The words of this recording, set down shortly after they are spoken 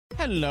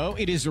Hello,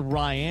 it is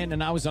Ryan,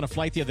 and I was on a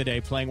flight the other day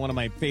playing one of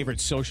my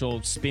favorite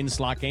social spin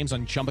slot games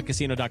on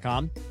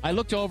ChumbaCasino.com. I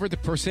looked over at the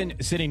person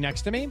sitting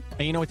next to me, and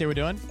you know what they were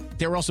doing?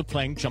 They were also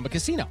playing Chumba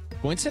Casino.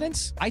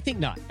 Coincidence? I think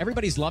not.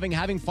 Everybody's loving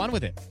having fun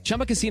with it.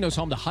 Chumba Casino is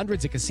home to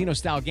hundreds of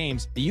casino-style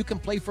games that you can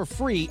play for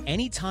free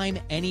anytime,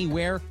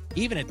 anywhere,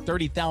 even at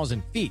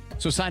 30,000 feet.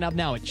 So sign up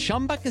now at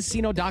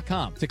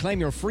ChumbaCasino.com to claim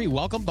your free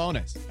welcome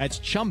bonus. That's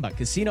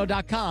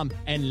ChumbaCasino.com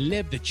and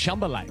live the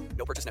Chumba life.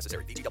 No purchase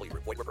necessary. VGW.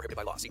 Void where prohibited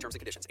by law. See terms and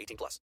conditions. 18+.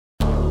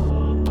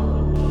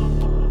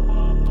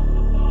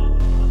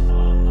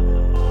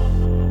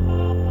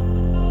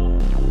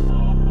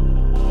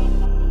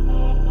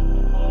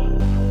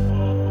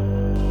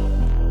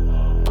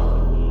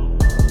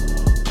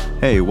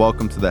 Hey,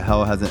 welcome to the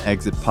Hell Has an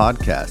Exit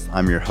podcast.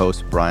 I'm your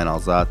host, Brian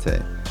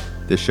Alzate.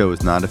 This show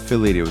is not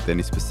affiliated with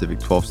any specific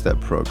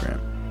 12-step program.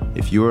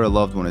 If you or a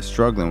loved one is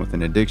struggling with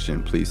an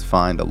addiction, please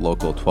find a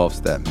local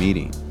 12-step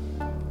meeting.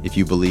 If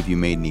you believe you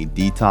may need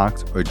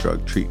detox or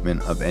drug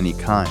treatment of any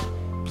kind,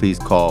 please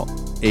call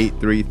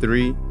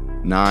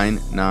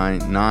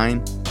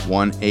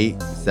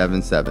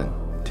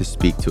 833-999-1877 to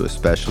speak to a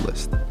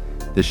specialist.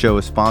 The show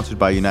is sponsored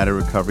by United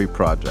Recovery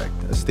Project,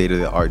 a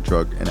state-of-the-art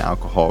drug and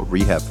alcohol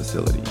rehab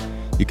facility.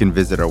 You can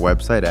visit our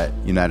website at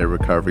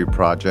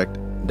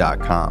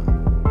unitedrecoveryproject.com.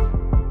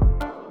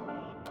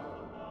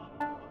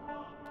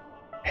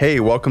 Hey,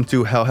 welcome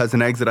to Hell Has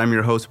an Exit. I'm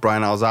your host,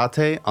 Brian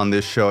Alzate. On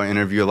this show, I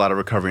interview a lot of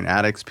recovering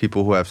addicts,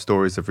 people who have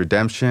stories of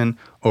redemption,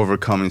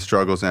 overcoming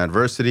struggles and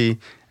adversity,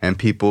 and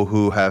people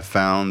who have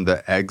found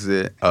the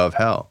exit of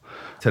hell.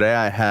 Today,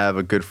 I have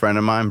a good friend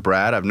of mine,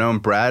 Brad. I've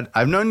known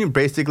you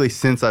basically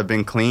since I've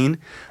been clean.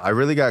 I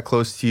really got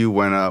close to you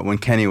when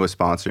Kenny was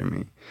sponsoring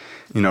me.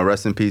 You know,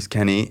 rest in peace,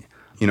 Kenny.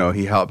 You know,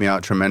 he helped me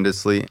out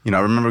tremendously. You know,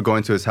 I remember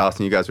going to his house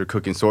and you guys were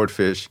cooking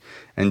swordfish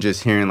and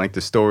just hearing like the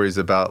stories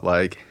about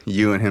like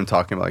you and him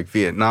talking about like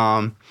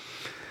Vietnam.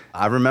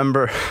 I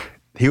remember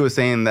he was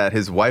saying that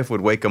his wife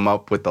would wake him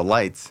up with the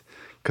lights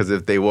because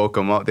if they woke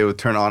him up, they would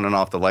turn on and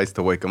off the lights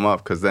to wake him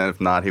up because then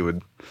if not, he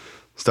would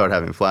start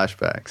having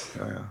flashbacks.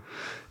 Oh, yeah.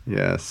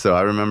 Yeah, so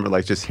I remember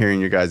like just hearing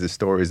your guys'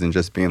 stories and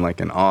just being like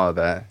in awe of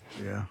that.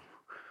 Yeah.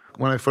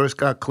 When I first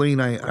got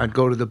clean, I'd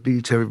go to the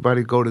beach.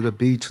 Everybody go to the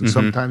beach, and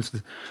sometimes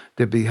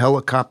there'd be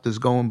helicopters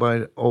going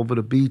by over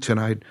the beach, and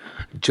I'd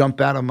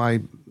jump out of my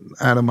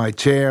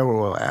chair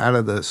or out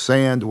of the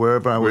sand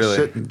wherever I was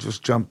sitting,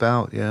 just jump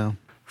out. Yeah.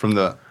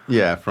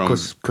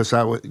 Because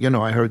I was,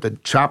 I heard the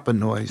chopping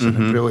noise,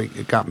 and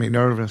it got me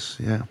nervous.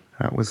 Yeah,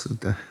 that was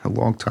a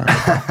long time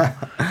ago.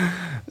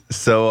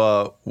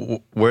 So,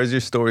 where's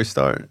your story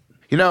start?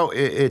 You know,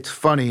 it's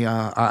funny.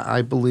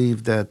 I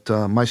believe that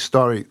my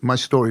story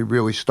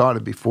really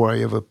started before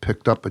I ever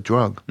picked up a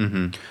drug.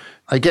 Mm-hmm.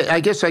 I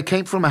guess I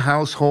came from a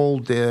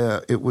household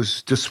it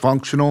was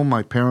dysfunctional.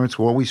 My parents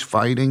were always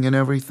fighting and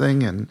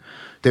everything, and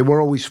they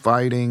were always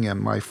fighting. And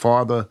my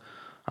father,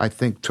 I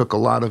think, took a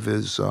lot of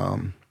his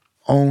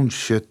own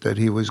shit that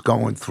he was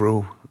going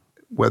through,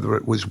 whether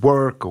it was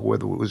work or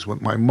whether it was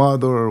with my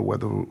mother or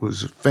whether it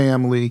was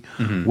family,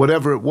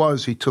 whatever it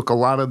was, he took a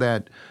lot of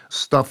that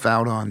stuff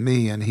out on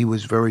me, and he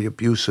was very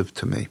abusive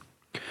to me.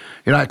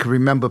 You know, I can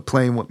remember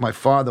playing with my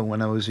father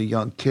when I was a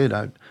young kid.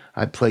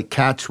 I'd play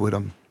catch with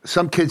him.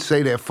 Some kids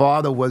say their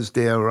father was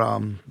their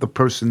the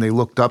person they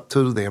looked up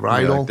to, their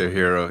idol. Like their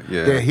hero,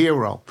 yeah. Their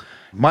hero.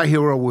 My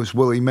hero was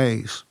Willie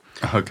Mays.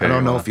 Okay. I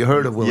don't know if you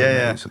heard of Willie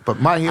Mays, but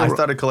my hero. I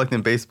started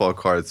collecting baseball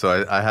cards,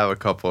 so I have a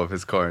couple of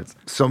his cards.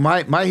 So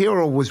my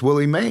hero was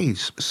Willie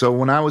Mays. So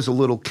when I was a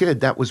little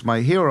kid, that was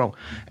my hero.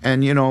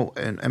 And,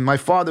 and my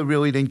father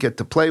really didn't get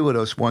to play with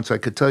us once. I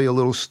could tell you a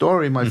little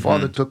story. My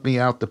father took me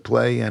out to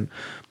play, and,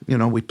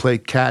 we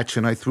played catch,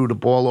 and I threw the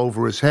ball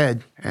over his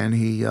head. And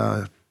he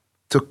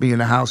took me in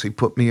the house. He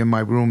put me in my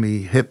room.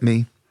 He hit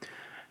me.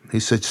 He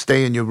said,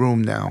 "Stay in your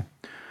room now."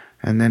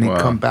 And then he'd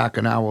come back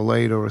an hour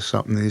later or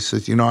something. And he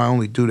says, I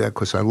only do that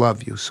because I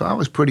love you. So I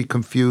was pretty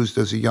confused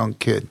as a young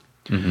kid.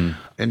 Mm-hmm.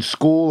 In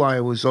school, I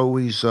was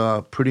always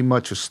pretty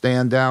much a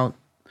standout.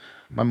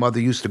 My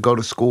mother used to go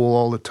to school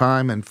all the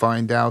time and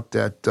find out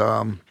that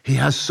he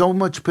has so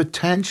much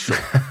potential.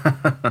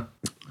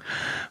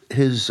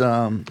 His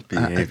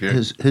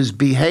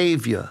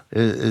behavior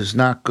is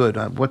not good.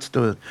 What's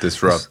the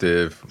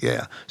disruptive?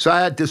 Yeah. So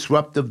I had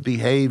disruptive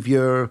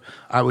behavior.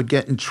 I would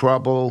get in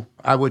trouble.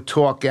 I would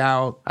talk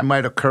out. I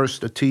might have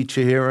cursed a teacher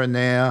here and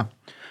there.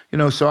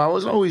 So I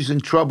was always in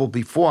trouble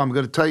before. I'm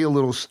going to tell you a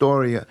little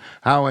story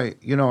how I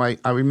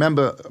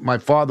remember my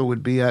father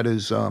would be at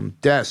his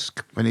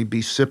desk and he'd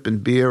be sipping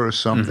beer or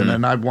something,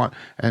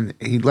 and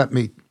he'd let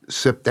me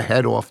sip the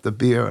head off the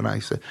beer, and I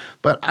said,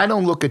 but I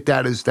don't look at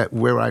that as that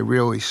where I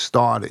really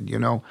started,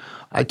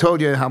 I told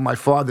you how my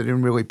father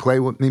didn't really play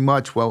with me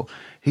much. Well,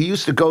 he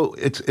used to go,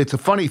 it's a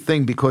funny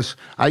thing because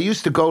I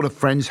used to go to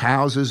friends'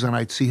 houses and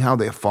I'd see how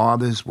their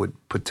fathers would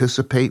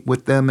participate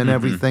with them and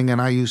everything.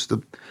 And I used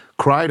to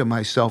cry to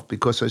myself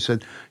because I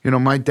said,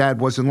 my dad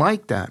wasn't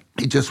like that.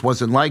 He just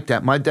wasn't like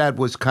that. My dad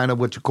was kind of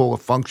what you call a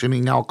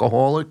functioning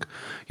alcoholic.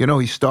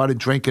 He started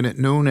drinking at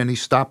noon and he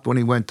stopped when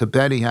he went to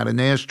bed. He had an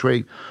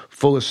ashtray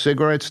full of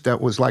cigarettes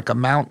that was like a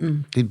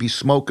mountain. He'd be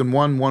smoking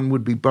one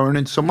would be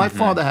burning. So my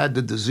father had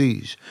the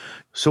disease.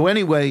 So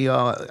anyway,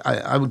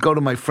 I would go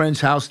to my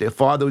friend's house. Their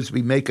fathers would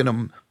be making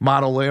them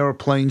model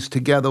airplanes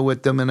together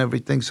with them and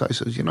everything. So I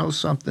says,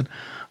 something?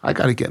 I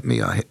got to get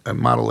me a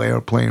model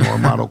airplane or a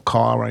model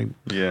car.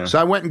 So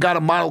I went and got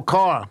a model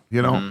car,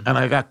 and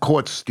I got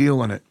caught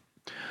stealing it.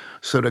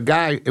 So the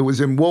guy, it was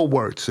in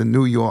Woolworths in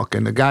New York,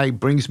 and the guy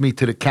brings me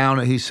to the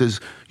counter. He says,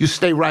 you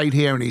stay right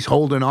here, and he's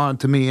holding on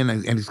to me, and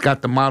he's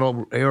got the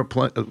model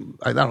airplane.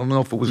 I don't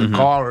know if it was a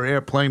car or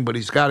airplane, but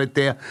he's got it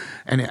there.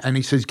 And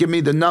he says, give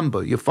me the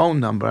number, your phone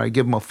number. I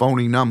give him a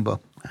phony number.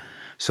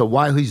 So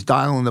while he's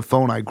dialing the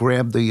phone, I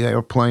grabbed the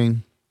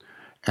airplane,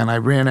 and I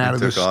ran out of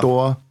the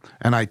store,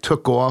 and I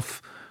took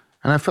off.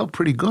 And I felt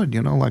pretty good,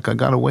 like I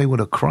got away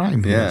with a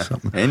crime here or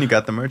something. And you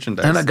got the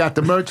merchandise. And I got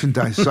the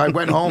merchandise. So I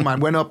went home. I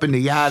went up in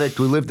the attic.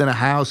 We lived in a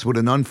house with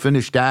an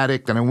unfinished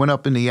attic. And I went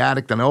up in the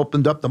attic, and I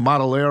opened up the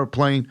model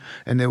airplane,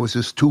 and there was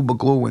this tube of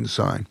glue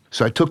inside.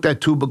 So I took that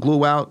tube of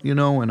glue out,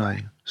 and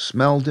I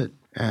smelled it.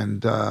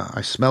 And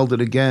I smelled it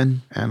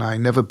again, and I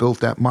never built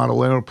that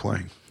model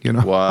airplane.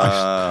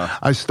 Wow.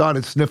 I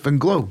started sniffing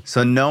glue.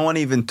 So no one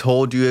even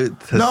told you to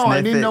sniff it? No,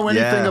 I didn't know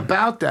anything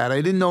about that.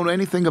 I didn't know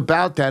anything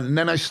about that. And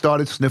then I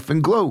started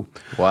sniffing glue.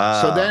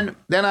 Wow. So then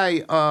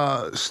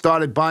I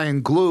started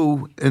buying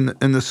glue in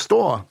the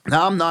store.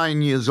 Now I'm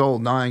 10 years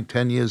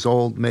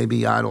old,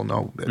 maybe, I don't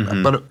know.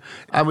 But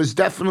I was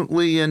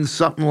definitely in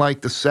something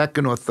like the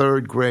second or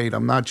third grade.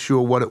 I'm not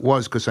sure what it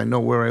was because I know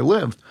where I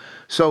lived.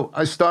 So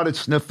I started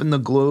sniffing the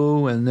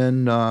glue, and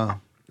then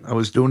I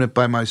was doing it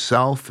by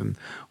myself, and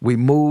we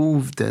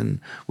moved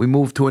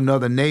to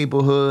another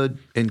neighborhood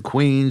in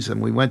Queens,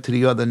 and we went to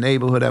the other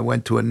neighborhood. I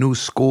went to a new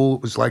school.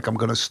 It was like I'm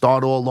going to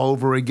start all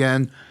over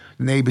again.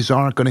 Neighbors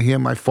aren't going to hear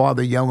my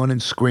father yelling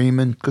and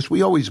screaming, because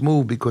we always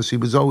moved because he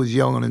was always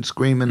yelling and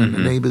screaming, and the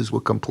neighbors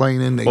were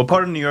complaining. What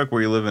part of New York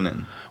were you living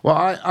in?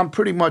 Well, I'm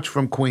pretty much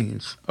from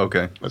Queens.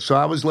 Okay. So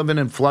I was living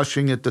in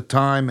Flushing at the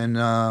time, and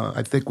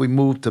I think we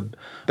moved to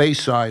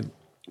Bayside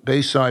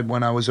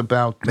when I was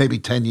about maybe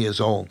 10 years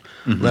old,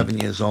 11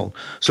 years old.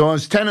 So I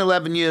was 10,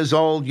 11 years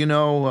old,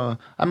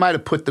 I might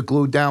have put the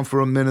glue down for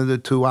a minute or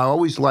two. I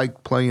always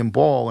liked playing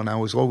ball, and I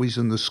was always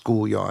in the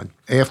schoolyard.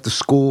 After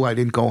school, I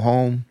didn't go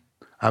home.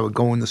 I would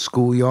go in the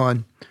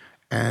schoolyard,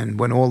 and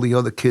when all the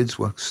other kids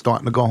were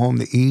starting to go home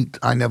to eat,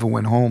 I never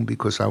went home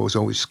because I was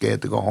always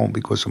scared to go home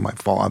because of my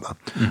father.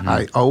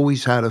 I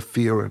always had a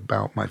fear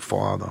about my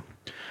father.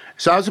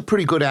 So I was a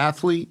pretty good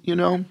athlete,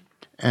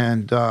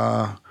 and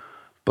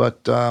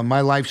but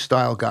my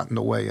lifestyle got in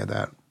the way of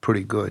that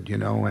pretty good,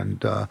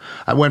 and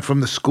I went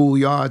from the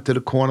schoolyard to the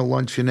corner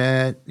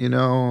luncheonette,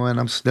 and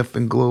I'm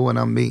sniffing glue, and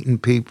I'm meeting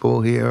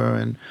people here,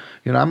 and,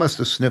 I must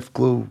have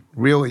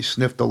really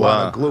sniffed a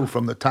lot of glue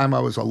from the time I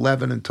was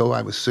 11 until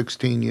I was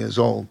 16 years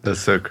old. That's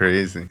so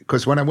crazy.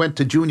 Because when I went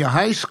to junior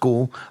high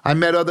school, I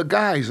met other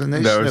guys, and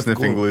they were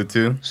sniffing glue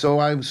too? So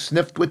I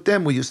sniffed with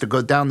them. We used to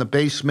go down the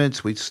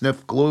basements. We'd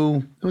sniff glue.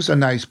 It was a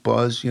nice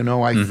buzz,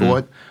 I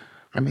thought.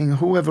 I mean,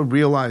 whoever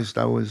realized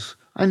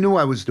I knew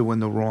I was doing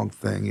the wrong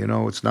thing,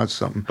 it's not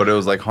something. But it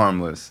was like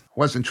harmless. I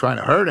wasn't trying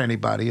to hurt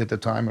anybody at the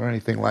time or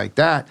anything like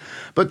that.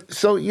 But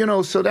so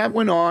that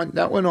went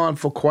on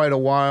for quite a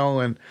while.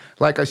 And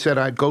like I said,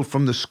 I'd go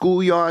from the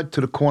schoolyard to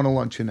the corner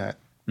luncheonette.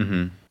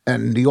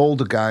 And the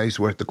older guys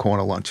were at the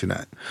corner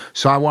luncheonette.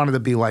 So I wanted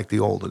to be like the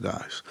older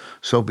guys.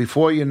 So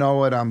before you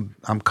know it,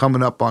 I'm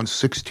coming up on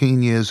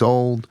 16 years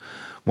old.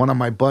 One of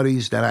my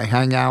buddies that I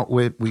hang out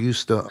with, we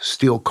used to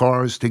steal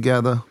cars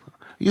together.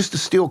 Used to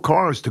steal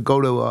cars to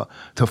go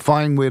to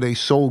find where they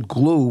sold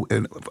glue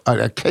in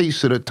a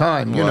case at a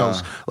time,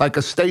 like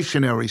a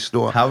stationery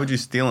store. How would you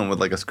steal them? With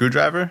like a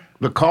screwdriver?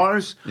 The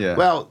cars? Yeah.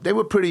 Well, they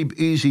were pretty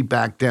easy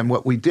back then.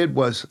 What we did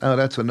was,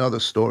 that's another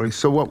story.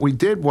 So what we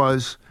did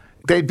was,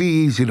 they'd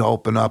be easy to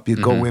open up.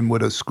 You'd go in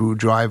with a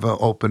screwdriver,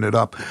 open it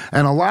up.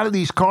 And a lot of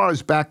these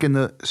cars back in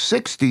the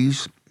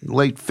 60s,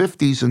 late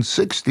 50s and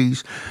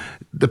 60s,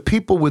 the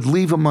people would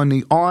leave them on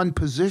the on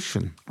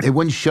position. They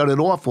wouldn't shut it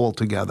off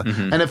altogether.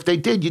 And if they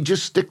did, you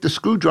just stick the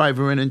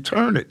screwdriver in and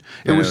turn it.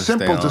 It was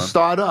simple to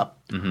start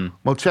up.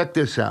 Well, check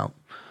this out.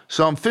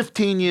 So I'm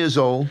 15 years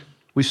old.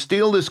 We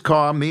steal this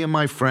car, me and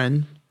my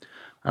friend.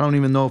 I don't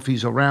even know if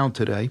he's around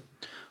today,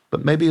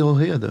 but maybe he'll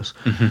hear this.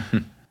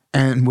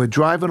 And we're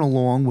driving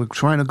along. We're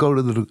trying to go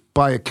to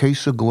buy a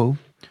case of glue.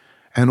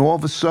 And all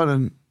of a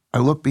sudden, I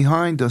look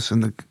behind us,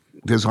 and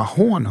there's a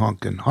horn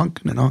honking.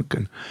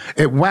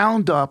 It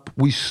wound up,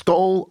 we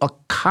stole a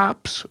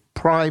cop's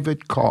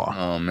private car.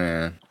 Oh,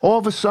 man. All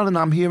of a sudden,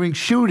 I'm hearing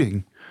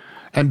shooting.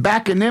 And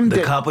back in them The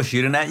days, cop was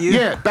shooting at you?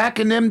 yeah, back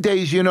in them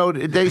days,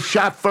 they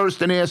shot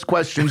first and asked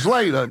questions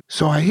later.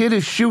 So I hear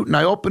this shooting.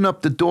 I open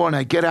up the door and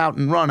I get out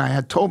and run. I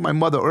had told my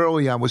mother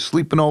earlier I was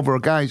sleeping over a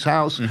guy's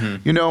house,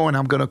 and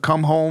I'm going to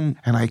come home.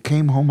 And I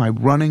came home. I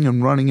running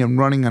and running and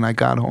running, and I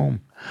got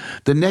home.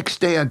 The next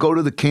day, I go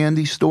to the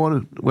candy store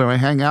where I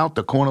hang out,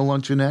 the corner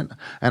luncheonette,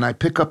 and I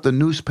pick up the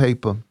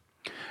newspaper,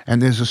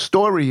 and there's a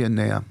story in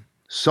there.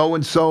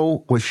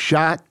 So-and-so was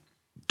shot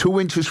 2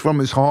 inches from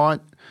his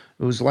heart.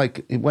 It was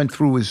like it went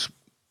through his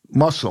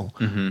muscle,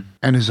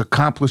 and his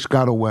accomplice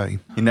got away.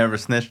 He never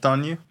snitched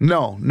on you?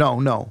 No.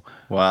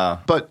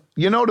 Wow. But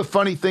the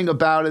funny thing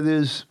about it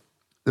is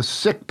the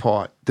sick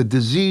part, the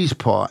disease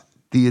part,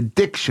 the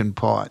addiction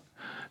part,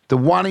 the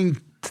wanting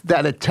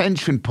that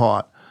attention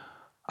part.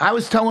 I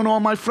was telling all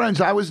my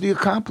friends I was the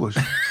accomplice.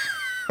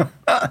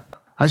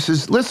 I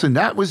says, listen,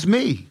 that was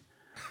me,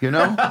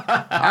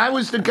 I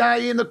was the guy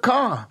in the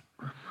car.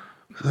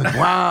 Like,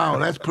 wow,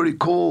 that's pretty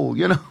cool,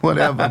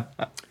 whatever.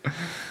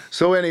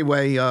 So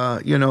anyway,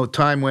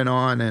 time went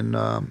on, and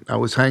I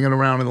was hanging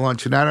around in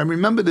lunch, and I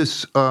remember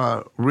this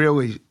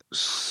really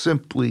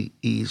simply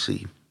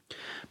easy,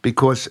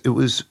 because it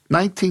was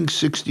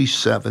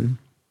 1967.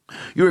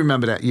 You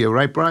remember that year,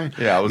 right, Brian?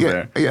 Yeah, I was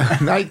there. Yeah,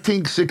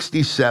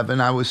 1967.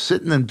 I was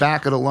sitting in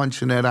back of the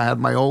luncheonette. I had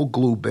my old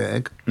glue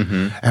bag,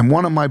 and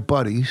one of my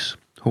buddies,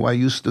 who I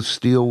used to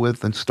steal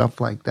with and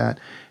stuff like that,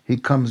 he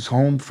comes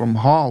home from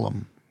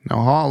Harlem. Now,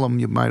 Harlem,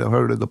 you might have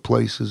heard of the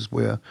places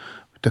where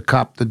to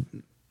cop the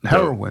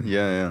heroin.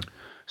 Yeah.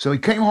 So he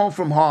came home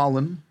from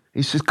Harlem.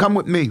 He says, come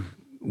with me.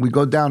 We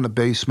go down the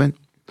basement.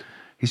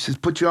 He says,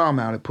 put your arm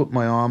out. I put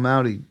my arm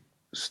out. He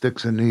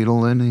sticks a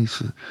needle in. He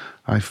says,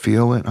 I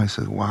feel it. I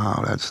said,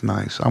 wow, that's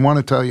nice. I want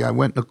to tell you, I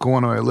went in the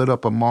corner. I lit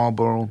up a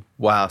Marlboro.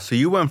 Wow. So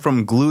you went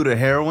from glue to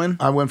heroin?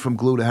 I went from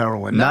glue to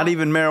heroin. Not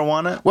even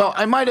marijuana? Well,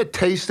 I might have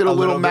tasted a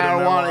little bit of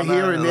marijuana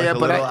here and there,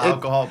 like but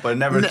alcohol, but it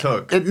never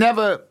took.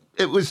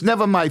 It was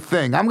never my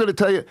thing. I'm going to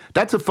tell you,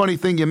 that's a funny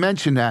thing you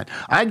mentioned that.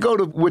 I'd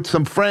go with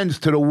some friends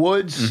to the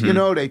woods,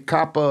 they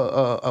cop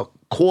a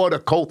quarter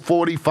Colt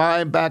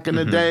 45 back in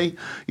the day,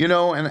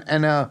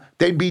 and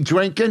they'd be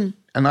drinking,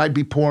 and I'd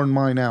be pouring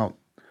mine out.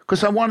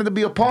 Because I wanted to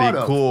be a part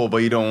of. Be cool, but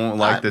you don't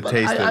like the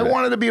taste of it. I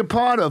wanted to be a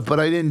part of, but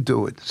I didn't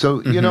do it.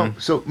 So,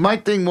 so my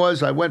thing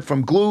was I went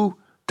from glue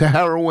to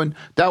heroin.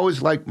 That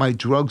was like my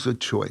drugs of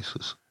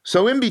choices.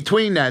 So in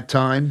between that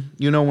time,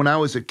 when I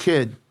was a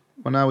kid,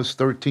 when I was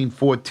 13,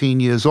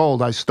 14 years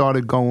old, I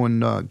started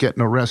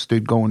getting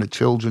arrested, going to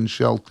children's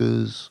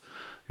shelters,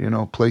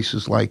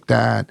 places like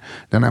that.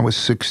 Then I was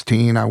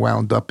 16, I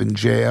wound up in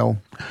jail.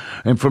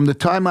 And from the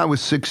time I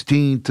was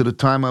 16 to the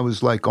time I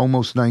was like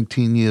almost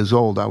 19 years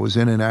old, I was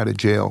in and out of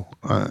jail.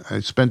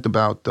 I spent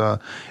about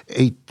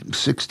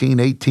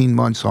 18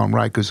 months on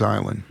Rikers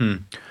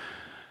Island.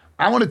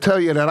 I want to tell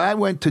you that I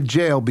went to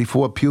jail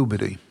before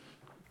puberty.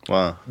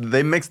 Wow.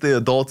 They mixed the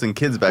adults and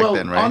kids back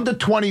then, right? Under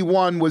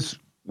 21 was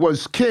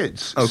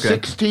kids, okay.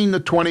 16 to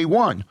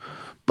 21.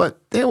 But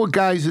there were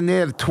guys in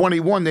there at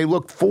 21, they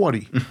looked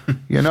 40,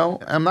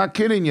 I'm not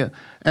kidding you.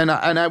 And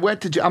I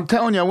went to jail. I'm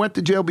telling you, I went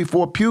to jail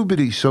before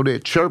puberty, so they're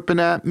chirping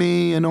at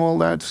me and all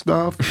that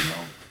stuff.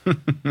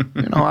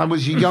 I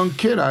was a young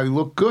kid. I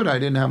looked good. I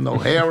didn't have no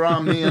hair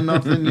on me or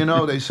nothing,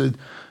 They said,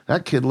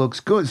 that kid looks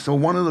good. So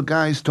one of the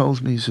guys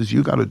tells me, he says,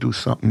 you got to do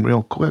something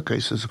real quick. I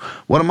says,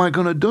 what am I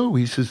going to do?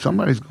 He says,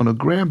 somebody's going to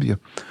grab you.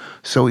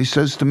 So he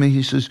says to me,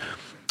 he says,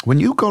 when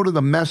you go to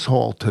the mess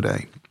hall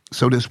today,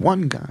 so there's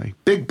one guy,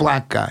 big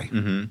black guy,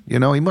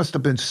 he must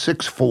have been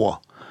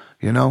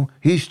 6'4",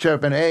 he's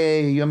chirping,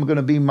 hey, I'm going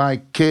to be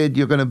my kid,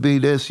 you're going to be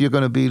this, you're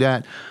going to be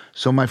that.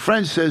 So my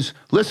friend says,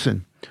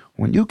 listen,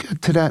 when you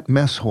get to that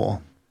mess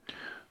hall,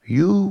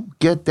 you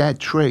get that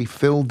tray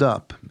filled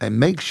up and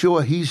make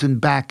sure he's in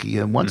back of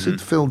you. And once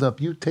it's filled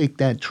up, you take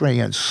that tray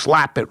and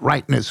slap it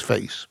right in his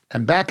face.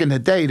 And back in the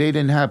day, they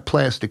didn't have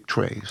plastic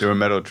trays. They were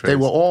metal trays. They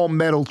were all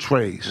metal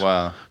trays.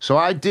 Wow. So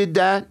I did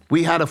that.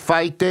 We had a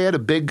fight there, the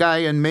big guy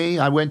and me.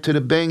 I went to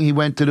the Bing. He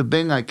went to the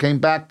Bing. I came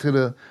back to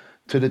the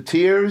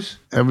Tiers.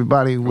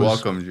 Everybody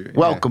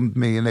welcomed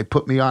me, and they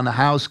put me on the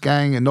house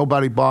gang, and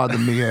nobody bothered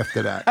me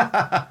after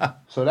that.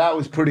 So that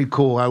was pretty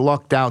cool. I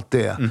lucked out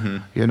there,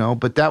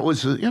 But that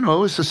was, it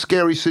was a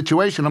scary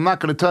situation. I'm not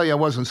going to tell you I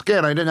wasn't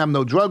scared. I didn't have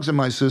no drugs in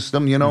my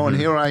system, and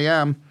here I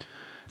am.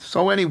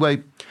 So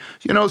anyway,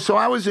 so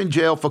I was in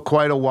jail for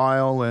quite a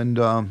while, and,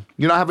 I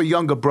have a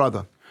younger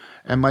brother,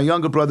 and my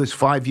younger brother's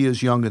 5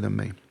 years younger than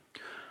me.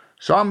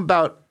 So I'm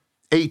about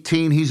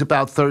 18, he's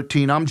about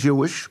 13. I'm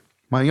Jewish.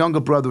 My younger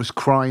brother was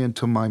crying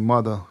to my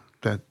mother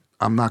that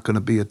I'm not going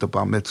to be at the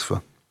bar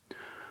mitzvah.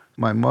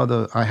 My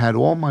mother, I had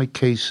all my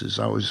cases.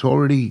 I was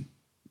already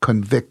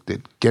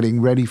convicted,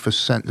 getting ready for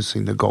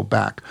sentencing to go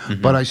back.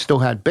 But I still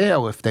had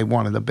bail if they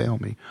wanted to bail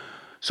me.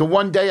 So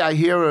one day I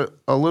hear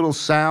a little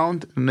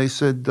sound, and they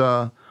said,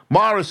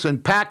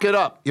 Morrison, pack it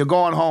up. You're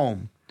going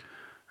home.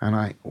 And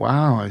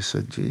I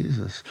said,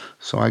 Jesus.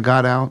 So I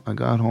got out. I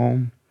got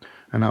home.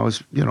 And I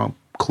was,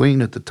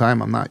 clean at the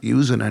time. I'm not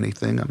using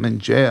anything. I'm in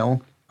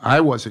jail. I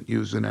wasn't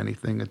using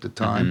anything at the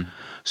time.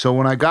 So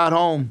when I got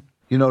home,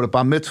 You know, the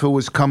bar mitzvah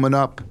was coming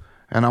up,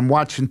 and I'm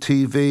watching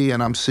TV,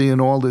 and I'm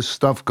seeing all this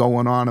stuff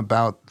going on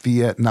about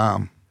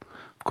Vietnam.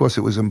 Of course,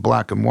 it was in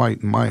black and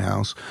white in my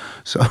house.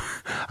 So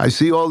I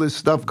see all this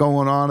stuff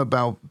going on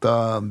about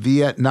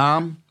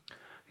Vietnam,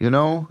 you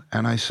know,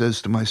 and I says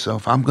to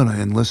myself, I'm going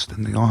to enlist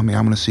in the Army.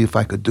 I'm going to see if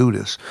I could do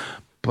this.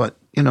 But,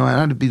 you know, I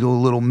had to be a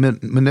little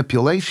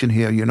manipulation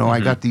here. You know, I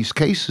got these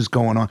cases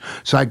going on.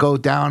 So I go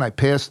down, I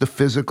pass the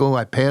physical,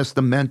 I pass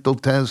the mental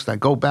test, I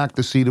go back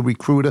to see the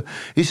recruiter.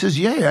 He says,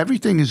 yeah,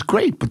 everything is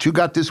great, but you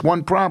got this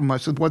one problem. I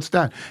said, what's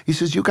that? He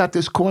says, you got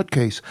this court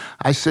case.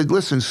 I said,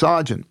 listen,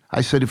 Sergeant,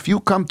 I said, if you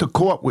come to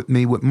court with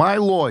me, with my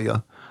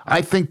lawyer,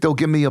 I think they'll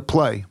give me a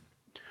play.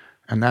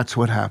 And that's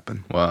what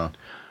happened. Wow.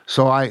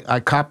 So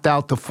I copped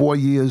out to 4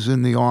 years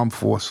in the armed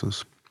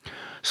forces.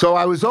 So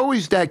I was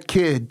always that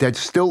kid that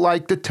still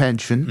liked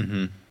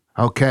attention,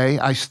 okay?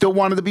 I still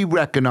wanted to be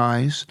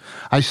recognized.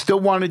 I still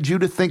wanted you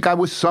to think I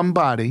was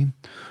somebody.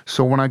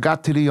 So when I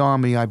got to the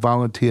Army, I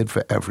volunteered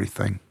for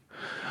everything.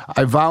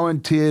 I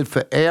volunteered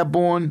for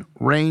airborne,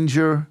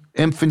 ranger,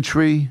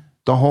 infantry,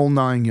 the whole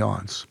 9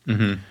 yards.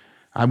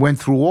 I went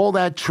through all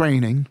that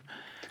training.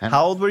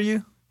 How old were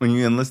you when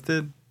you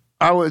enlisted?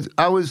 I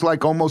was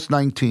like almost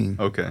 19.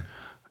 Okay.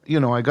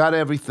 You know, I got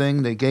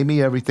everything. They gave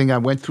me everything. I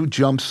went through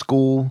jump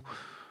school.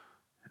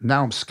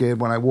 Now I'm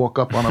scared when I walk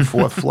up on a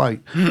fourth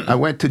flight. I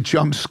went to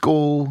jump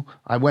school.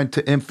 I went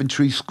to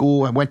infantry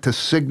school. I went to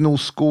signal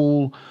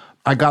school.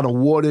 I got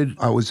awarded.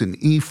 I was in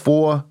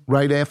E4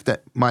 right after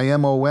my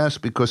MOS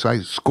because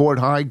I scored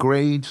high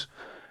grades.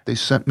 They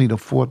sent me to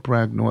Fort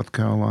Bragg, North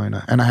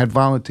Carolina, and I had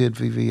volunteered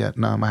for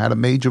Vietnam. I had a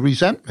major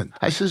resentment.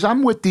 I says,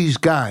 I'm with these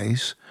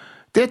guys.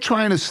 They're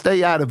trying to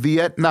stay out of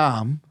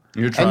Vietnam.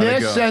 And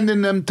they're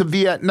sending them to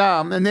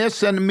Vietnam, and they're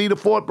sending me to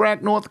Fort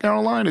Bragg, North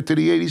Carolina, to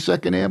the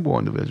 82nd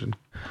Airborne Division.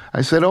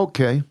 I said,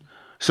 okay.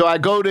 So I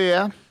go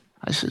there.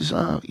 I says,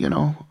 you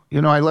know,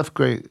 I left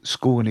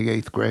school in the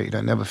 8th grade.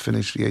 I never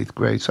finished the 8th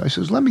grade. So I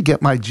says, let me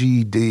get my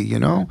GED, you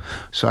know.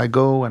 So I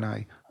go and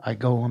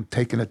I'm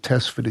taking a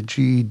test for the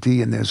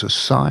GED, and there's a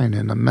sign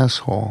in the mess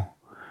hall.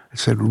 It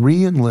said,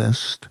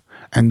 re-enlist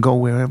and go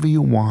wherever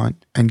you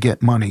want and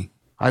get money.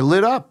 I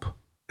lit up.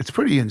 It's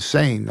pretty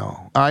insane,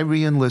 though. I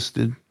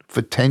re-enlisted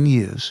for 10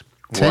 years.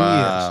 10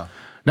 years.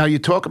 Now, you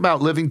talk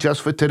about living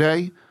just for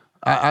today.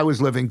 I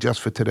was living just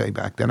for today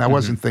back then. I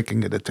wasn't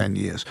thinking of the 10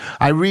 years.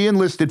 I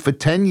re-enlisted for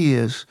 10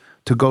 years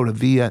to go to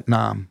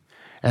Vietnam,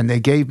 and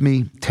they gave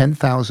me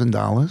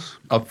 $10,000.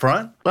 Up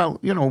front? Well,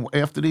 you know,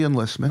 after the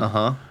enlistment.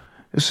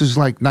 This is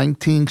like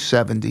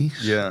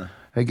 1970s. Yeah.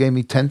 They gave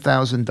me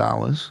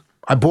 $10,000.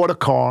 I bought a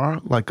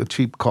car, like a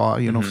cheap car,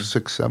 you know, for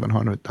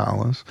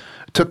 $600-700.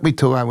 It took me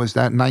till I was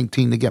that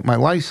 19 to get my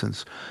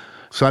license.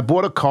 So I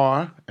bought a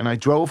car, and I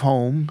drove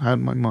home, had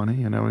my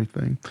money and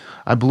everything.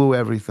 I blew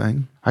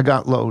everything. I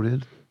got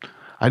loaded.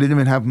 I didn't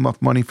even have enough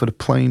money for the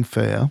plane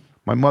fare.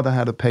 My mother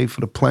had to pay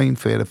for the plane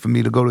fare for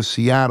me to go to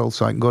Seattle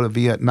so I can go to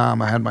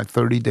Vietnam. I had my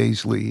 30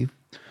 days leave.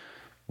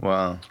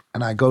 Wow.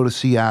 And I go to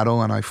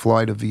Seattle, and I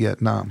fly to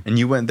Vietnam. And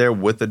you went there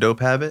with the dope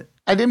habit?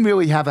 I didn't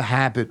really have a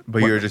habit.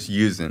 But you were just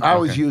using. I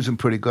was using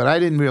pretty good. I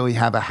didn't really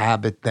have a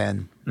habit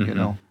then, you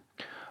know.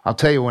 I'll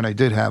tell you when I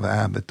did have a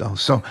habit, though.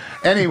 So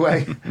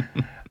anyway...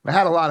 I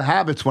had a lot of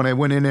habits when I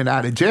went in and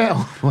out of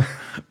jail.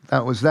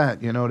 That was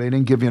that, you know. They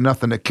didn't give you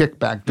nothing to kick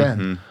back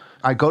then.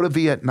 I go to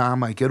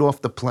Vietnam. I get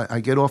off the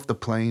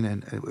plane,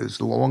 and it was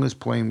the longest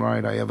plane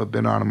ride I ever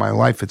been on in my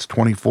life. It's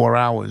 24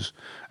 hours,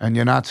 and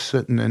you're not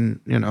sitting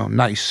in, you know,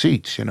 nice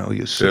seats. You know,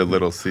 you're sitting. They're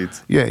little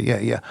seats.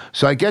 Yeah.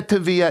 So I get to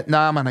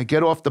Vietnam, and I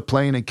get off the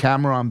plane in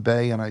Cam Ranh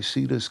Bay, and I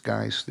see this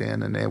guy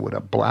standing there with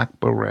a black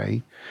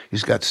beret.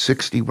 He's got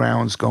 60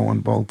 rounds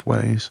going both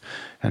ways,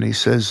 and he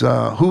says,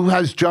 "Who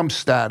has jump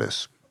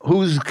status?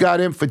 Who's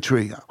got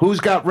infantry? Who's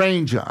got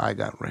ranger?" I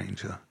got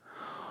ranger.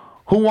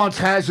 Who wants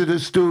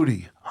hazardous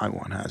duty? I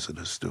want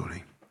hazardous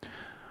duty.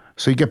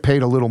 So you get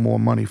paid a little more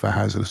money for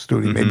hazardous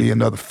duty, maybe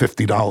another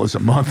 $50 a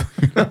month.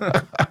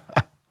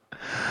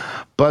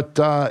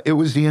 But it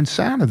was the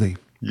insanity.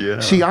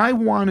 Yeah. See, I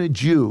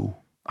wanted you,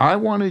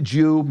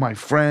 my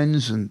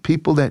friends and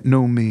people that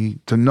knew me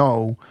to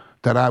know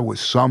that I was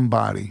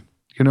somebody.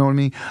 You know what I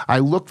mean? I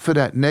looked for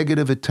that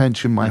negative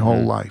attention my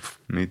whole life.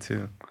 Me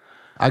too.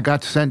 I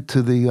got sent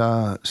to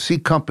the C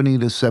Company,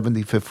 the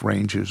 75th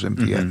Rangers in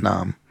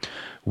Vietnam,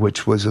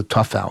 which was a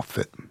tough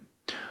outfit.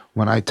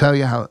 When I tell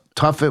you how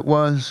tough it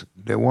was,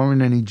 there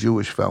weren't any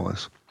Jewish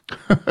fellas.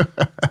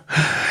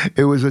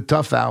 It was a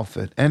tough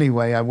outfit.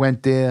 Anyway, I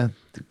went there.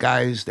 The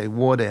guys, they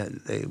wore their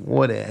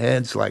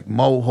heads like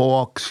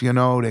mohawks. You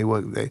know,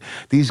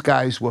 these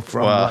guys were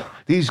from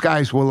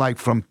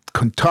from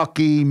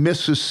Kentucky,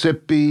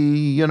 Mississippi,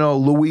 you know,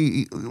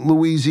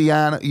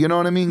 Louisiana. You know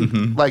what I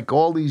mean? Like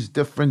all these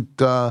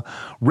different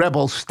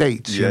rebel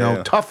states. You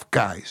know, tough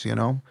guys. You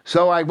know.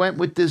 So I went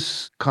with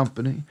this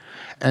company,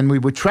 and we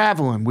were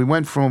traveling. We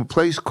went from a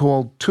place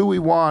called Tuy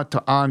Hoa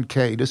to An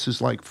Khê. This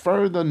is like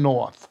further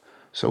north.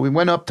 So we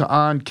went up to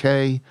An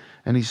Khê,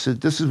 and he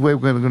said, "This is where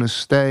we're going to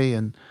stay,"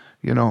 and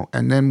you know,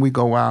 and then we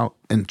go out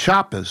in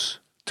choppers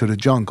to the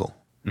jungle.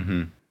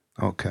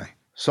 Okay.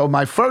 So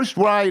my first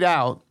ride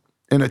out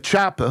in a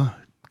chopper,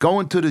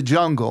 going to the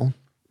jungle,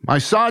 my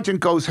sergeant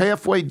goes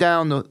halfway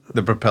down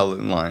The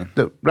propellant line.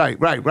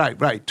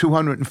 Right,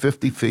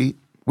 250 feet.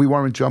 We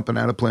weren't jumping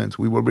out of planes.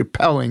 We were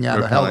rappelling out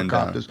Rappelling of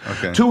helicopters. down.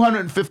 Okay.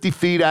 250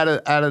 feet out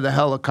of the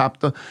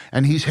helicopter,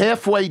 and he's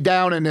halfway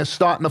down, and they're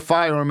starting to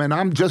fire him, and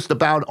I'm just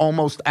about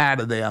almost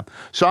out of there.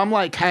 So I'm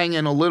like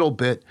hanging a little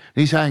bit.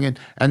 He's hanging,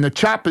 and the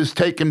chopper's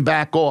taking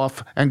back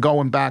off and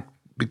going back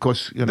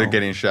because They're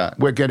getting shot.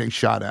 We're getting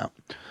shot out.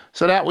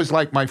 So that was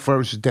like my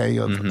first day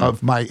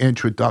of my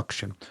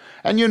introduction.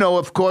 And,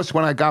 of course,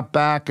 when I got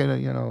back, and,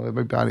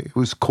 everybody, it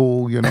was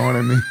cool, you know what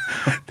I mean?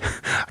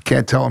 I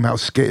can't tell them how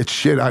scared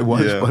shit I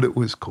was, but it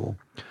was cool.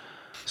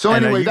 So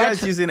And anyway, are you that's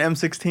guys using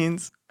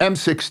M16s?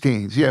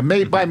 M16s, yeah,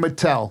 made by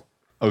Mattel.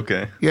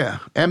 Okay. Yeah,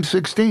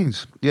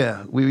 M16s.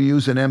 Yeah, we were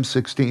using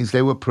M16s.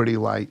 They were pretty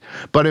light.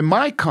 But in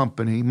my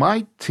company,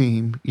 my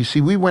team, you see,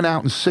 we went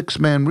out in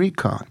 6-man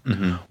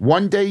recon.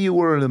 One day you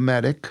were the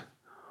medic.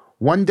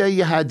 One day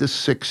you had the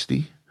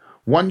 60.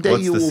 One day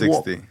What's you the were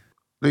 60?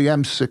 The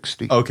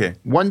M60. Okay.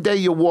 One day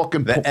you're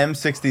walking. The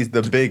M60 is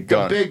the big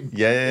gun. big-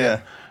 Yeah.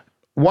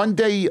 One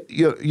day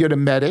you're the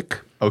medic.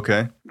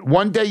 Okay.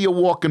 One day you're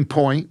walking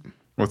point.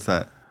 What's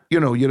that?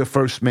 You're the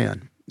first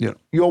man.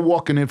 You're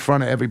walking in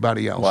front of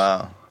everybody else.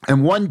 Wow.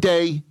 And one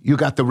day you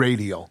got the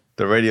radio.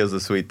 The radio's a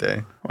sweet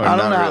day. Or I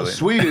don't know not how really.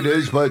 sweet it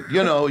is, but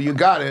you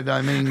got it.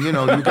 I mean, you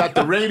got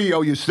the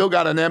radio, you still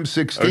got an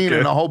M16 Okay.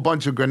 and a whole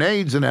bunch of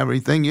grenades and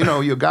everything.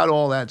 You got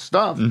all that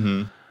stuff.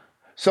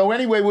 So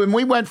anyway, when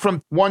we went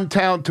from one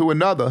town to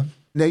another,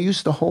 they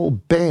used to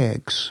hold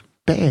bags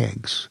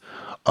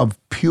of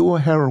pure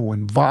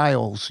heroin,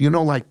 vials,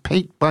 like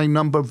paint by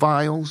number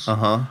vials.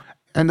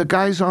 And the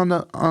guys on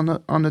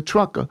the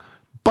truck are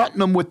butting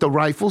them with the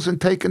rifles and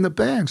taking the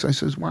bags. I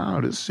says,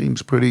 wow, this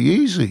seems pretty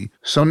easy.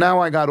 So now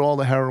I got all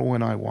the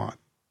heroin I want.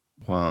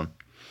 Wow.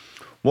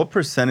 What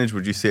percentage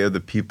would you say of the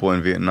people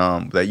in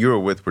Vietnam that you were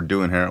with were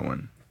doing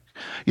heroin?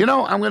 I'm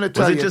going to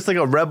tell Was you. it just like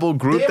a rebel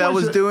group There that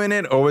was was a- doing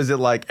it? Or was it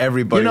like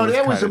everybody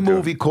there was a kinda doing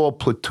movie called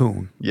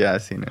Platoon, it? Yeah, I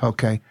seen it.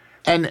 okay?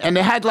 And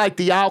they had like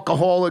the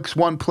alcoholics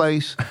one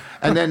place,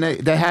 and then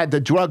they had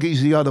the druggies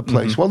the other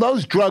place. Well,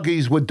 those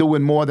druggies were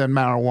doing more than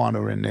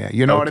marijuana in there.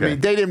 You know what I Okay. mean?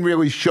 They didn't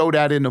really show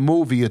that in the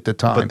movie at the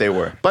time. But they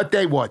were. But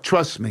they were,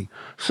 trust me.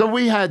 So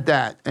we had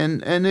that.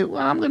 And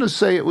I'm going to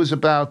say it was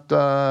about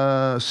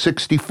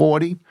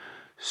 60-40,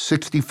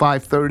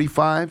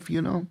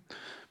 65-35,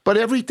 But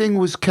everything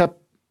was kept,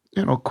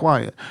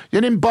 quiet.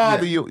 They didn't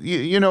bother you.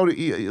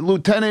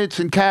 Lieutenants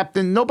and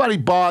captain, nobody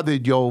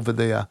bothered you over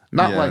there.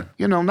 Not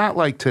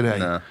like today.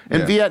 No, In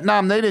yeah.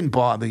 Vietnam, they didn't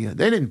bother you.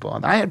 They didn't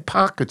bother. I had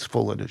pockets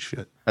full of this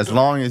shit. As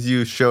long as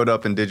you showed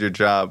up and did your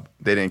job,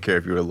 they didn't care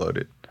if you were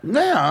loaded.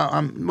 Yeah,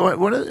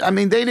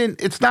 they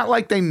didn't. It's not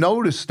like they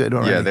noticed it or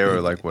anything. Yeah, they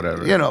were like,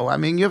 whatever.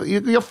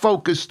 You're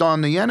focused on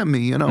the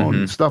enemy,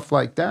 and stuff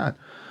like that.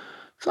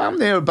 So I'm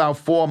there about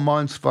 4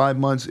 months, 5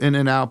 months, in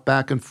and out,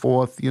 back and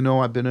forth.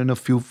 I've been in a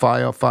few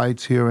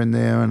firefights here and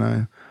there,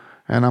 and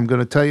I'm going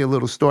to tell you a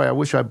little story. I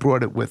wish I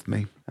brought it with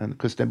me,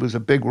 because there was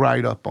a big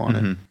write-up on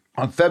it.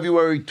 On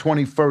February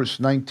 21st,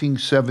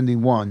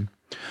 1971,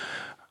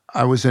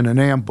 I was in an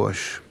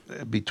ambush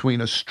between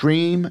a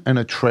stream and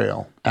a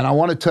trail. And I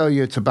want to tell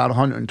you, it's about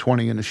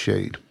 120 in the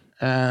shade.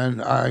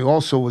 And I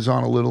also was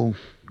on a little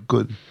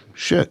good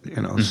shit,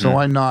 So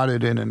I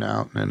nodded in and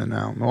out, and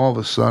all of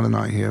a sudden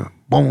I hear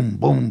boom,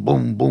 boom,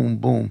 boom, boom,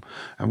 boom.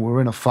 And we're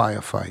in a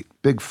firefight,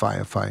 big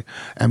firefight.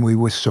 And we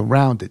were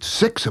surrounded.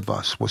 6 of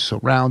us were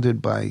surrounded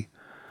by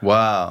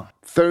Wow.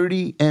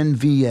 30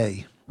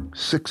 NVA,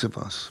 6 of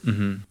us.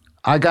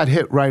 I got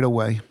hit right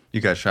away. You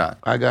got shot.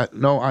 I got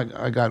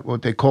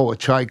what they call a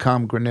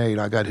Chi-Com grenade.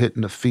 I got hit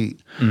in the feet.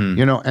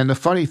 And the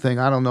funny thing,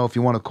 I don't know if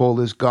you want to call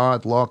this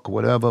God, luck,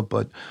 whatever,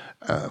 but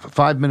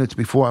 5 minutes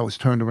before I was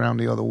turned around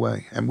the other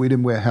way. And we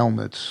didn't wear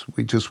helmets.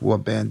 We just wore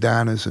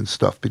bandanas and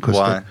stuff because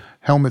Why? the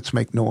helmets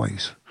make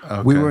noise.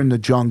 Okay. We were in the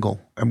jungle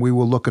and we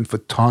were looking for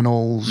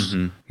tunnels.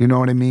 You know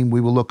what I mean?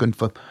 We were looking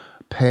for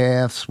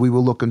paths. We were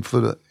looking for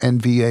the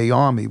NVA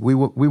Army. We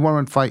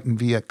weren't fighting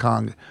Viet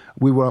Cong.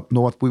 We were up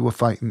north. We were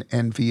fighting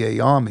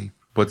NVA Army.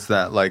 What's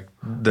that? Like,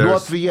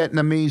 North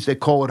Vietnamese, they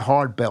call it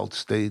hard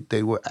belts.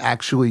 They were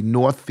actually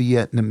North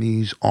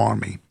Vietnamese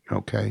Army,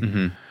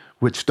 okay?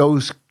 Which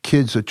those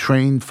kids are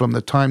trained from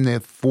the time they're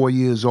 4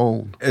 years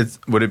old.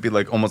 Would it be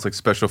like almost like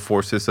special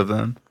forces of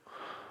them?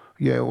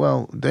 Yeah,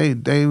 well, they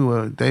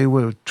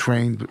were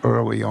trained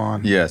early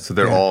on. Yeah, so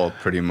they're all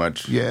pretty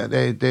much. Yeah,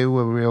 they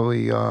were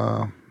really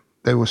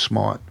they were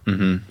smart.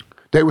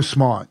 They were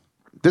smart.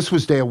 This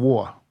was their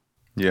war.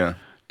 Yeah.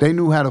 They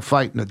knew how to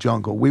fight in the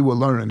jungle. We were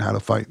learning how to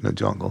fight in the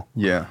jungle.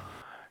 Yeah.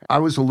 I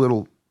was a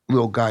little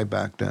guy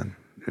back then,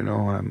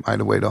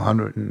 I'd weighed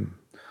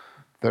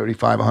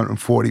 135,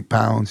 140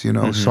 pounds,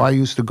 So I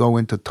used to go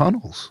into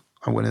tunnels.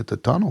 I went into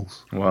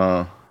tunnels,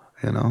 Wow.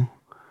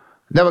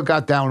 Never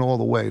got down all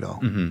the way, though,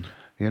 and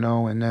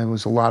there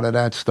was a lot of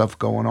that stuff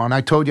going on.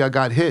 I told you I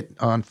got hit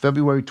on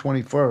February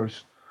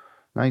 21st,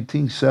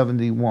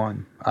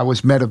 1971. I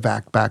was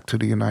medevac back to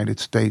the United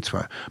States,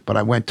 but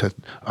I went to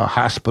a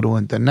hospital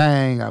in Da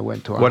Nang. I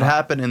went to What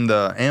happened in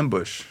the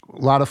ambush?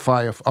 a lot of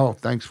fire. Oh,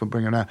 thanks for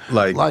bringing that.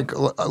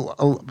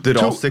 Did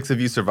all 6 of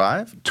you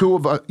survive? 2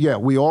 of us, yeah,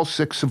 we all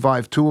 6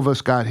 survived. 2 of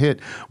us got hit.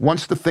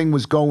 Once the thing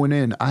was going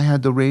in, I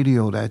had the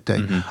radio that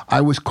day.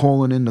 I was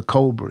calling in the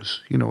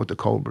Cobras. You know what the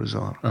Cobras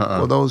are?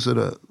 Well, those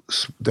are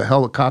the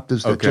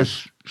helicopters that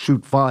just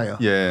shoot fire.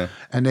 Yeah.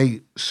 And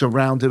they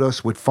surrounded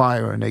us with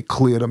fire and they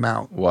cleared them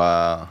out.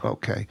 Wow.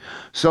 Okay.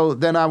 So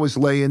then I was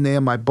laying there.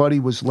 My buddy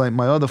was laying,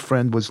 my other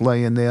friend was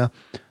laying there.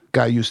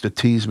 Guy used to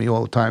tease me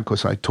all the time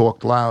because I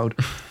talked loud.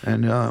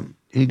 And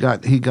he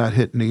got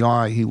hit in the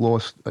eye. He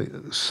lost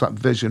some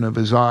vision of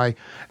his eye.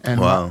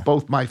 And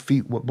both my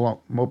feet were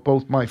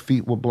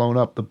blown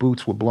up. The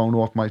boots were blown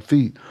off my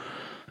feet.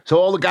 So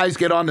all the guys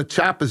get on the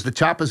choppers. The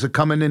choppers are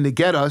coming in to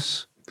get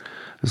us.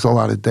 There's a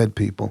lot of dead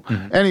people.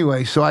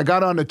 Anyway, so I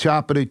got on the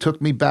chopper. They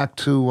took me back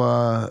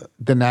to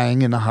Da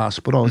Nang in the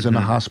hospital. I was in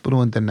the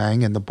hospital in Da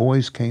Nang, and the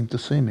boys came to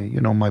see me. You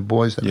know, my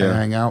boys that I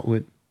hang out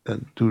with,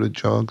 do the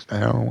drugs, the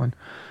heroin.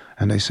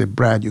 And they said,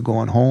 Brad, you're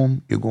going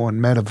home? You're going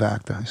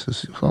medevac? I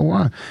says, so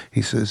what?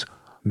 He says,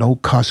 no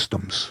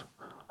customs.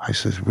 I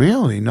says,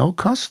 really? No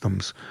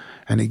customs?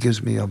 And he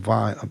gives me a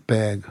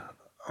bag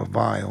of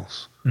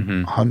vials.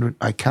 100.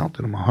 I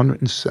counted them.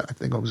 107. I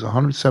think it was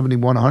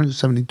 171,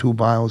 172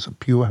 vials of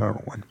pure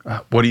heroin.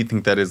 What do you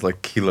think that is,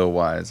 like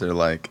kilo-wise or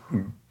like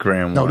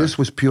gram-wise? No, this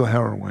was pure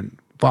heroin.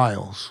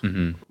 Vials.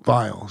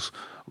 Vials.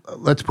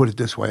 Let's put it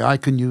this way. I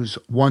can use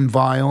one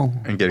vial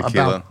and get a about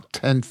kilo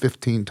 10,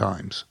 15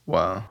 times.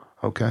 Wow.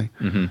 Okay.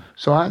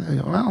 So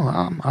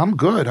I'm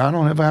good. I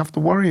don't ever have to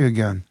worry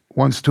again.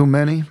 Once too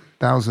many,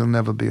 1,000 will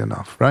never be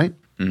enough, right?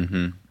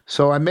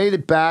 So I made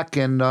it back,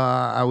 and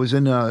I was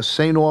in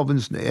St.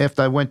 Albans.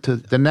 After I went to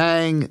Da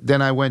Nang,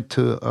 then I went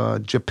to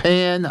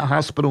Japan, a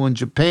hospital in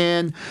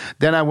Japan.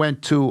 Then I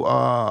went to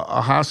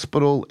a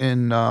hospital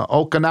in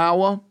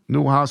Okinawa,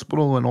 new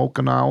hospital in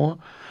Okinawa.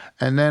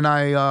 And then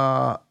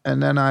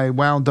I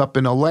wound up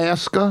in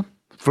Alaska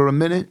for a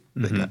minute.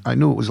 I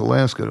knew it was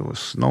Alaska. There was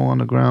snow on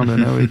the ground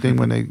and everything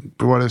when they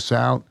brought us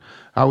out.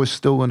 I was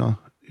still in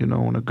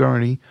a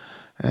gurney.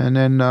 And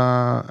then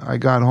I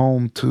got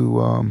home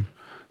to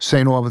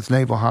St. Albans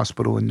Naval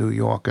Hospital in New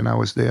York, and I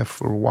was there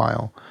for a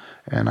while.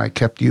 And I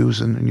kept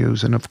using and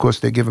using. Of course,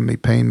 they're giving me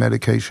pain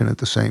medication at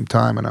the same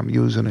time, and I'm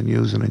using and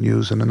using and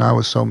using. And I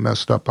was so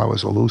messed up, I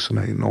was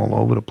hallucinating all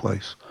over the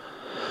place.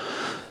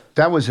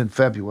 That was in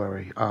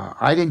February.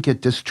 I didn't get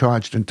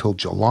discharged until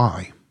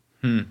July.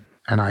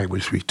 And I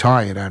was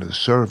retired out of the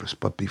service.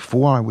 But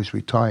before I was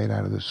retired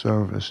out of the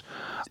service...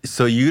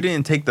 So you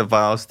didn't take the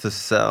vials to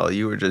sell.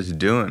 You were just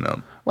doing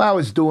them. Well, I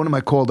was doing them.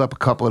 I called up a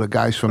couple of the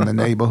guys from the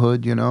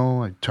neighborhood,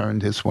 I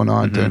turned this one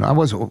on. I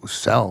wasn't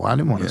sell. I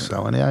didn't want to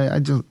sell any.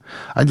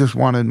 I just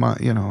wanted my,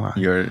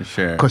 Your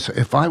share. Because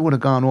if I would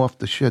have gone off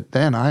the shit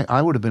then,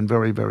 I would have been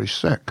very, very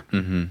sick.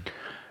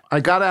 I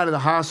got out of the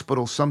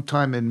hospital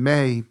sometime in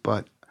May,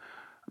 but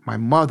my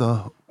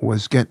mother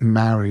was getting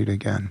married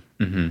again.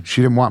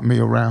 She didn't want me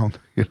around,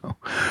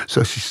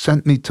 So she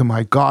sent me to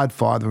my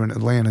godfather in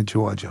Atlanta,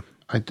 Georgia.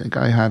 I think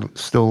I had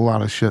still a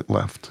lot of shit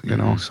left,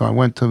 So I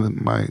went to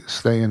my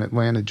stay in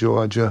Atlanta,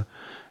 Georgia,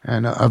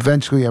 and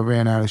eventually I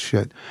ran out of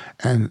shit.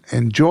 And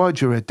in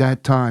Georgia at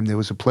that time, there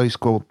was a place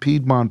called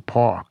Piedmont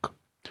Park.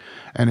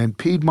 And in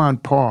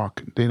Piedmont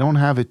Park, they don't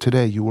have it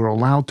today. You were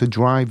allowed to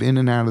drive in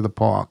and out of the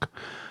park.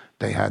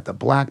 They had the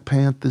Black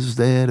Panthers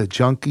there, the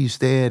junkies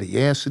there,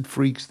 the acid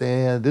freaks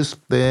there, this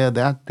there,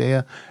 that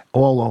there,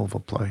 all over the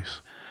place.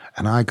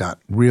 And I got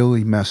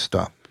really messed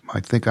up. I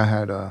think I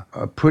had a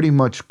pretty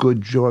much good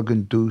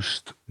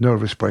drug-induced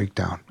nervous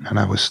breakdown, and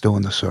I was still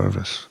in the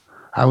service.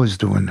 I was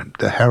doing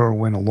the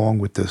heroin along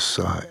with this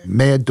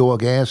Mad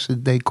Dog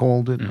acid, they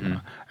called it,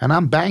 and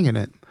I'm banging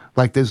it.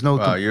 Like there's no...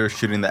 Wow, you're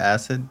shooting the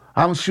acid?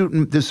 I'm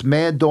shooting this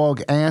Mad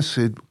Dog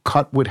acid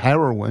cut with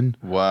heroin.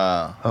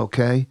 Wow.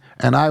 Okay?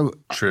 And I...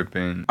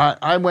 Tripping.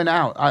 I went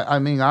out. I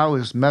mean, I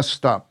was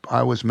messed up.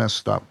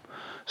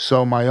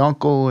 So my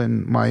uncle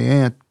and my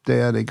aunt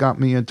there, they got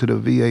me into the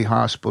VA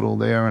hospital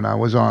there, and I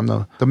was on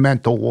the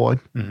mental ward,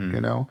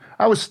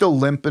 I was still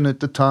limping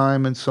at the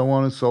time and so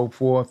on and so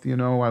forth,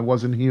 I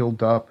wasn't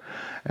healed up.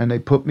 And they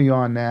put me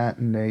on that,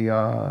 and they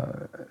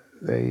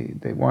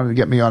wanted to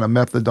get me on a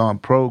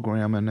methadone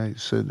program, and they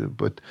said,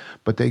 but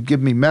they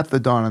give me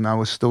methadone, and I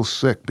was still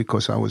sick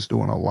because I was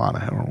doing a lot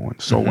of heroin.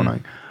 So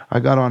when I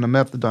got on the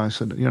methadone, I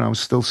said, I was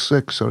still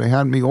sick. So they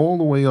had me all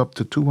the way up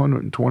to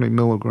 220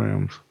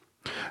 milligrams.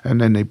 And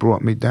then they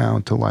brought me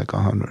down to like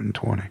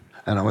 120.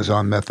 And I was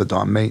on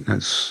methadone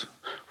maintenance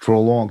for a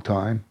long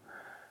time.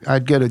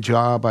 I'd get a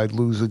job, I'd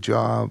lose a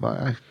job.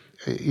 The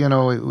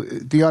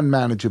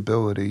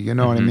unmanageability, you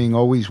know what I mean?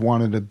 Always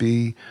wanted to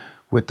be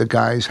with the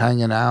guys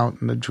hanging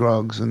out and the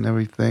drugs and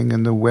everything,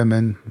 and the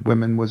women.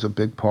 Women was a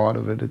big part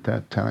of it at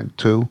that time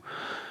too.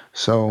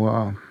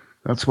 So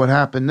that's what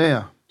happened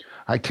there.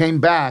 I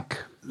came back.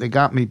 they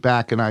got me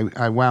back, and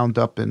I wound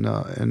up in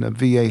a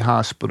VA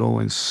hospital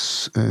in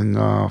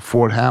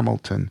Fort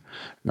Hamilton.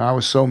 And I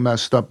was so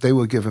messed up. They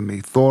were giving me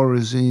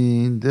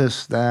Thorazine,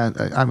 this, that.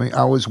 I mean,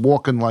 I was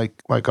walking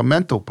like a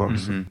mental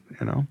person,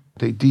 you know.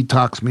 They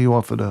detoxed me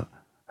off of the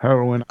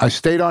heroin. I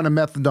stayed on a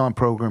methadone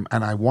program,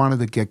 and I wanted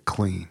to get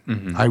clean.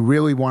 I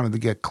really wanted to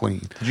get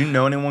clean. Did you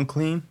know anyone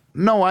clean?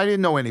 No, I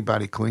didn't know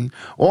anybody clean.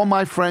 All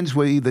my friends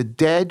were either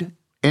dead,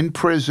 in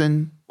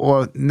prison,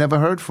 or never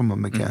heard from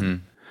them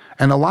again.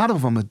 And a lot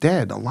of them are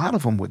dead. A lot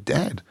of them were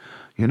dead.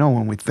 You know,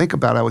 when we think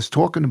about it, I was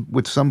talking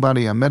with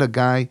somebody, I met a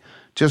guy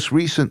just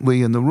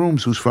recently in the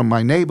rooms who's from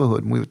my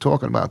neighborhood, and we were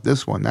talking about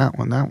this one, that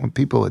one, that one.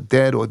 People are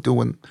dead or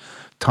doing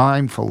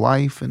time for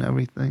life and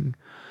everything.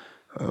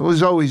 It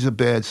was always a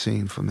bad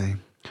scene for me.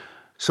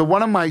 So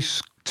one of my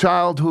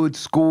childhood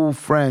school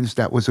friends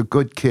that was a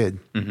good kid,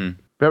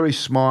 very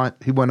smart,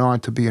 he went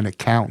on to be an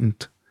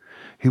accountant.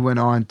 He went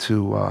on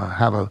to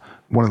have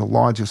one of the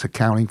largest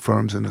accounting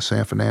firms in the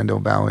San Fernando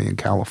Valley in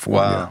California.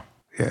 Wow.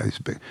 Yeah, he's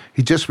big.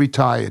 He just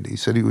retired. He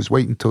said he was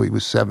waiting until he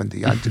was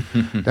 70.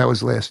 That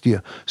was last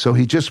year. So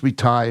he just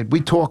retired.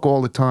 We talk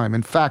all the time.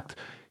 In fact,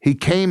 he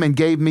came and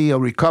gave me a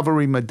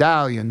recovery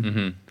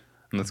medallion.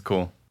 That's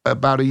cool.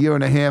 About a year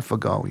and a half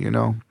ago, you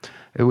know.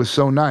 It was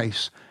so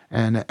nice.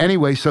 And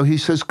anyway, so he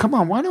says, come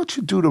on, why don't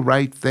you do the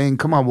right thing?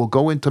 Come on, we'll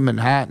go into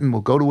Manhattan.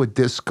 We'll go to a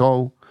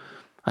disco.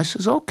 I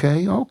says,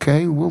 okay,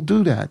 we'll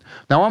do that.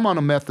 Now, I'm on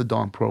a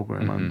methadone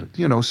program. I'm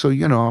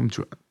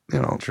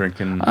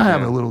Drinking. I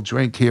have a little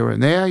drink here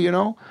and there, you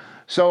know.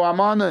 So I'm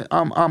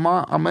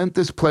at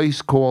this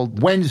place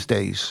called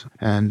Wednesdays,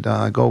 and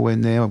I go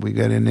in there. We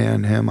get in there,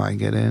 and I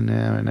get in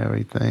there and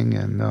everything.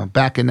 And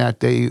back in that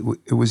day,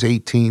 it was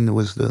 18. It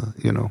was the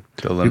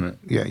limit.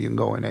 You can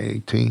go in at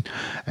 18.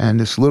 And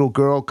this little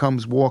girl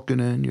comes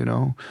walking in, you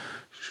know.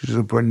 She's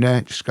a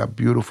brunette. She's got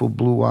beautiful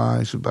blue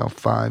eyes, about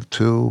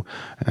 5'2",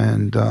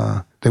 and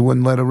they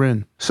wouldn't let her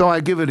in. So I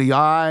give her the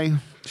eye.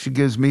 She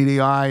gives me the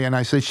eye, and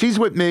I say, she's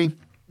with me.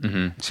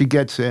 She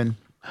gets in.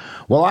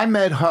 Well, I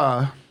met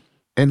her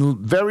in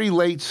very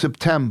late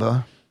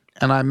September,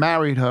 and I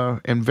married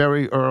her in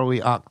very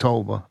early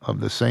October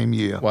of the same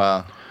year.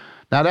 Wow.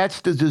 Now,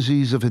 that's the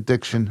disease of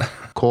addiction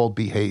called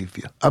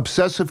behavior,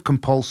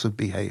 obsessive-compulsive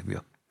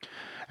behavior.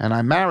 And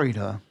I married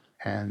her.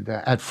 And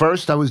at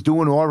first, I was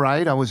doing all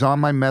right. I was on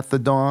my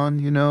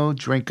methadone, you know,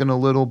 drinking a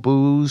little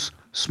booze,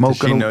 smoking.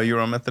 Did she know you were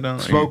on methadone?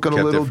 Smoking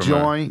a little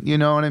joint, you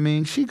know what I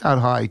mean? She got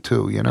high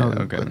too, you know.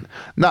 Yeah, okay.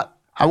 But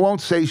I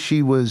won't say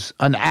she was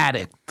an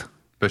addict.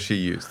 But she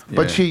used. Yeah.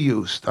 But she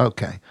used,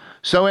 okay.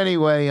 So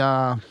anyway,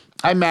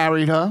 I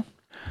married her.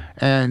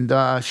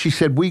 And she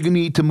said, we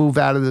need to move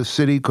out of the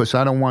city because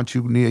I don't want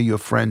you near your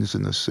friends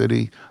in the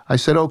city. I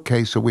said,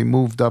 okay. So we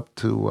moved up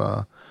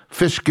to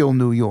Fishkill,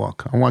 New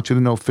York. I want you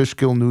to know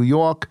Fishkill, New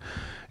York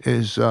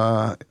is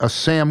a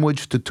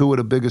sandwich to two of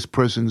the biggest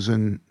prisons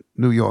in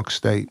New York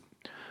State.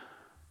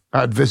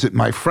 I'd visit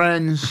my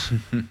friends.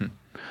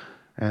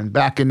 And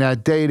back in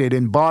that day, they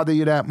didn't bother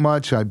you that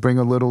much. I'd bring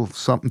a little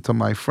something to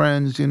my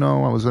friends, you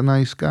know. I was a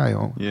nice guy.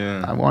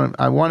 Yeah.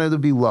 I wanted to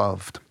be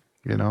loved,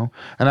 you know.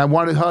 And I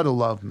wanted her to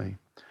love me.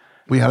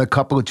 We had a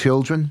couple of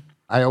children.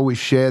 I always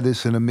share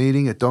this in a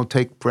meeting. It don't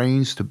take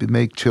brains to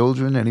make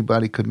children.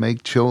 Anybody could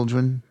make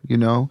children, you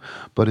know.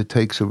 But it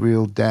takes a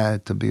real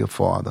dad to be a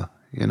father,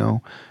 you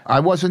know. I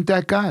wasn't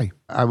that guy.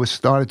 I was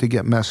started to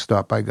get messed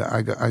up.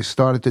 I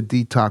started to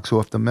detox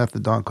off the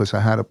methadone because I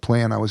had a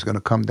plan. I was going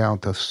to come down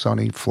to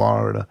sunny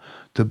Florida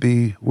to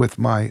be with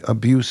my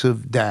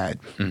abusive dad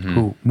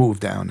who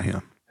moved down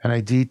here. And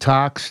I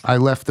detoxed. I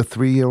left a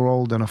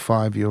 3-year-old and a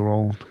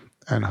 5-year-old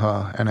and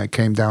her, and I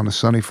came down to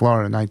sunny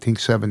Florida in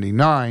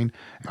 1979.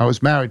 I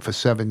was married for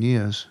 7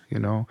 years, you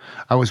know.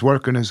 I was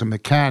working as a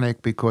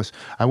mechanic because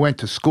I went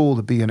to school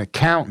to be an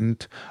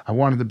accountant. I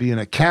wanted to be an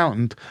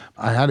accountant.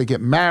 I had to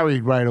get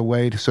married right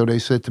away, so they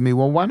said to me,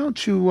 well, why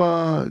don't you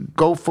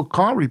go for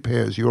car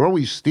repairs? You're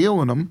always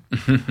stealing them.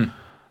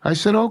 I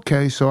said,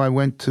 okay. So I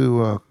went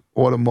to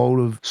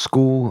automotive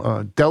school,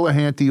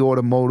 Delahanty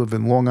Automotive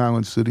in Long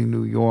Island City,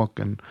 New York,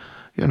 and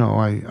you know,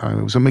 I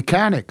was a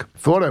mechanic.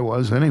 Thought I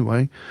was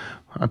anyway.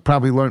 I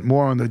probably learned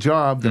more on the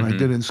job than I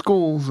did in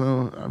school,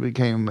 so I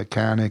became a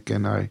mechanic.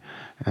 And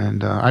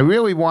I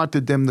really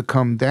wanted them to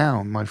come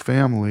down, my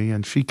family.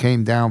 And she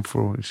came down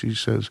she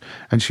says,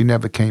 and she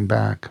never came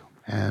back.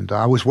 And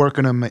I was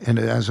working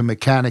as a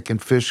mechanic in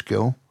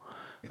Fishkill.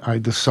 I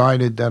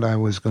decided that I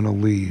was going to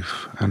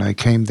leave, and I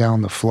came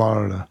down to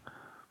Florida,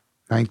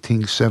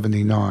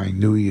 1979,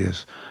 New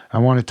Year's. I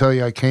want to tell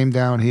you, I came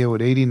down here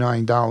with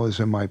 $89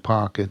 in my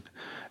pocket,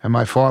 and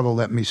my father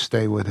let me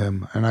stay with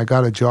him, and I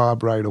got a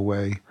job right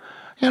away.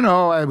 You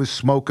know, I was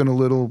smoking a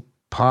little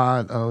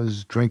pot, I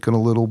was drinking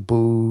a little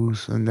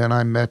booze, and then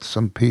I met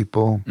some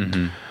people,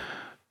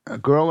 a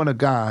girl and a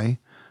guy,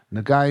 and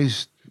the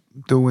guy's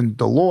doing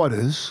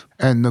Dolores,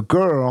 and the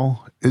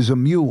girl is a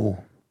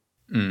mule,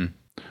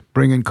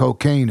 bringing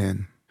cocaine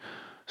in.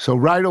 So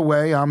right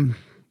away, I'm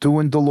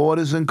doing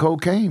Dolores and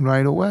cocaine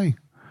right away.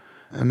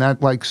 And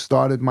that, like,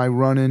 started my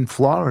run in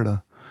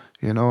Florida.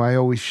 You know, I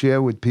always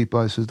share with people,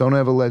 I says, don't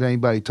ever let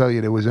anybody tell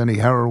you there was any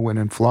heroin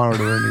in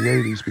Florida in the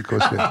 80s,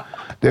 because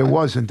there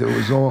wasn't. There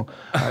was all,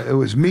 it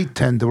was meat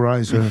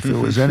tenderizer if there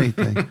was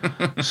anything.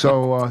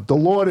 So the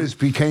Lourdes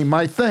became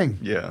my thing.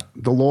 Yeah.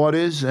 The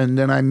Lourdes, and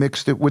then I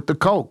mixed it with the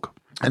Coke.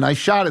 And I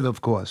shot it,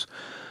 of course.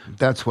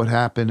 That's what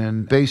happened.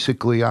 And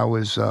basically I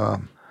was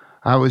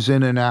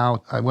in and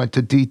out. I went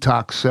to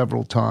detox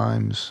several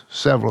times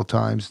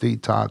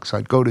detox.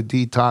 I'd go to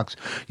detox.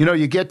 You know,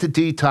 you get to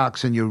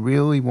detox and you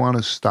really want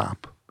to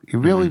stop. You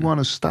really want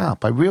to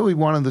stop. I really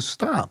wanted to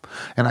stop.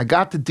 And I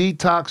got to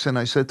detox and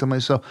I said to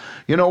myself,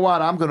 you know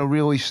what? I'm going to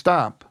really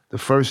stop. The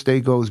first day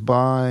goes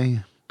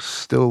by,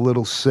 still a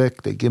little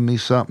sick. They give me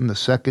something. The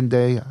second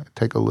day, I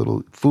take a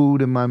little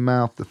food in my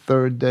mouth. The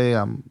third day,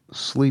 I'm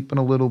sleeping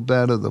a little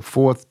better. The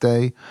fourth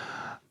day,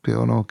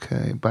 feeling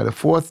okay. By the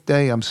fourth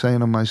day, I'm saying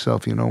to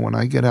myself, you know, when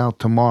I get out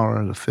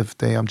tomorrow, the fifth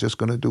day, I'm just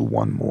going to do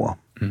one more.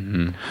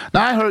 Now,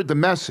 I heard the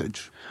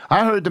message.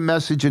 I heard the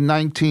message in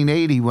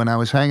 1980 when I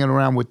was hanging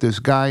around with this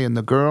guy and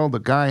the girl. The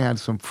guy had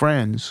some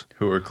friends.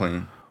 Who were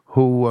clean.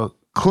 Who were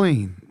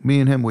clean.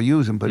 Me and him were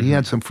using, but he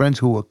had some friends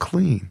who were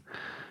clean.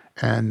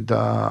 And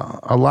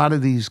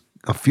a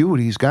few of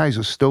these guys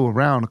are still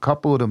around. A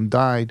couple of them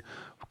died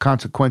of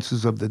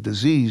consequences of the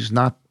disease,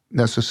 not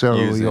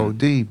necessarily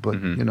OD, but,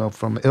 you know,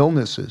 from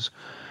illnesses.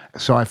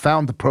 So I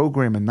found the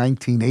program in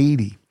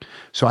 1980.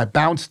 So I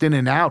bounced in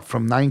and out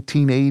from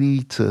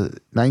 1980 to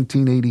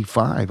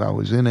 1985. I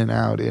was in and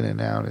out, in and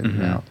out, in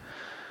and out.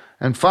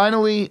 And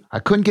finally, I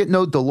couldn't get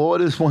no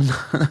Dolores one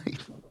night.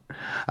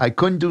 I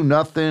couldn't do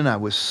nothing. I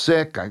was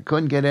sick. I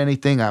couldn't get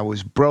anything. I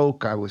was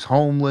broke. I was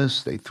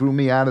homeless. They threw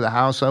me out of the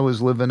house I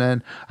was living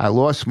in. I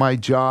lost my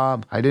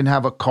job. I didn't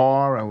have a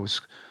car.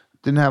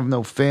 Didn't have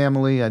no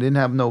family. I didn't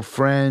have no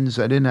friends.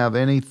 I didn't have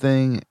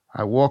anything.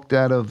 I walked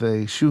out of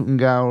a shooting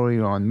gallery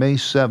on May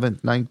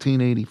 7th,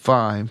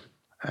 1985,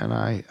 and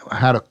I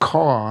had a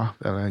car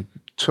that I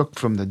took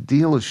from the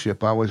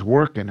dealership I was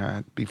working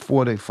at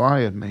before they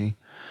fired me.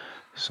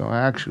 So I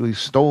actually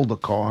stole the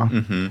car,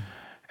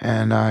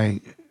 and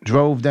I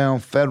drove down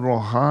Federal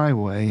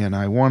Highway, and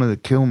I wanted to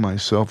kill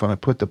myself, and I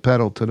put the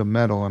pedal to the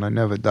metal, and I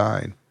never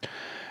died.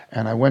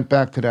 And I went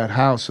back to that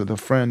house of the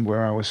friend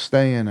where I was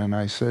staying, and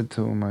I said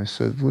to him, I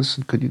said,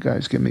 listen, could you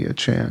guys give me a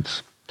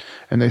chance?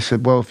 And they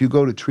said, well, if you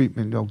go to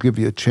treatment, they'll give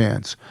you a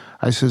chance.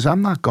 I says,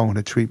 I'm not going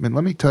to treatment.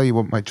 Let me tell you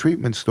what my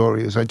treatment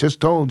story is. I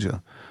just told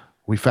you.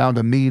 We found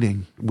a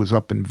meeting. It was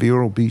up in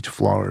Vero Beach,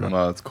 Florida.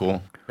 Wow, that's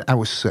cool. I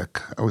was sick.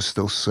 I was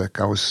still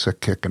sick. I was sick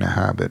kicking a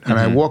habit. And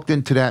I walked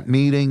into that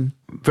meeting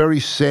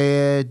very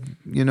sad,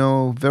 you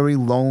know, very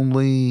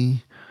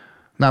lonely,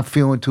 not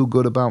feeling too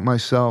good about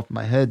myself,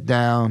 my head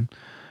down.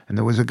 And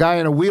there was a guy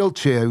in a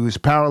wheelchair who was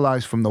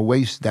paralyzed from the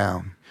waist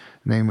down.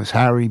 His name was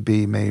Harry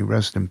B. May he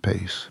rest in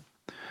peace.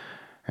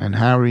 And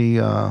Harry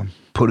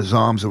put his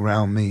arms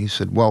around me. He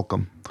said,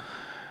 welcome.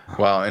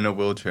 Wow, in a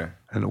wheelchair.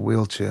 In a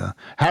wheelchair.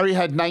 Harry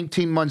had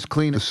 19 months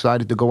clean,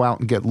 decided to go out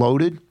and get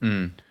loaded.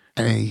 And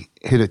he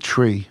hit a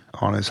tree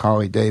on his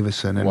Harley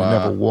Davidson and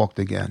never walked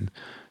again.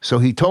 So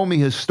he told me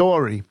his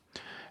story,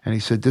 and he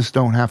said, this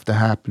don't have to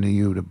happen to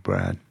you, to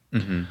Brad.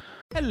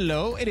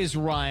 Hello, it is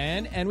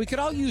Ryan, and we could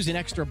all use an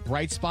extra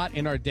bright spot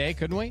in our day,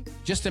 couldn't we?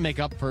 Just to make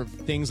up for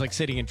things like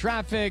sitting in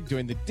traffic,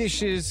 doing the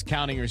dishes,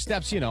 counting your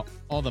steps, you know,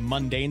 all the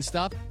mundane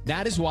stuff.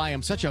 That is why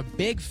I'm such a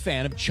big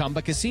fan of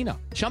Chumba Casino.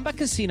 Chumba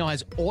Casino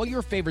has all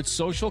your favorite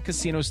social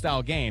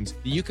casino-style games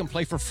that you can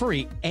play for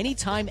free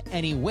anytime,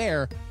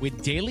 anywhere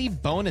with daily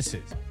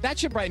bonuses. That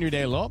should brighten your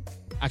day a little.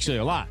 Actually,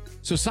 a lot.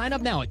 So sign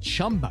up now at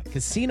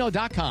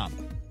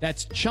ChumbaCasino.com.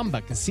 That's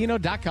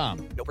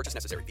ChumbaCasino.com. No purchase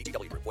necessary.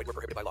 VGW Group. Void where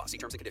prohibited by law. See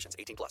terms and conditions.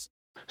 18+.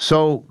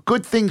 So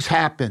good things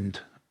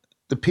happened.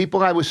 The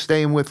people I was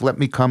staying with let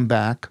me come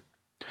back.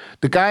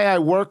 The guy I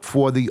worked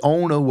for, the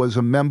owner, was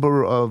a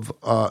member of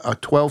a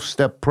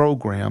 12-step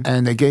program,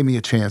 and they gave me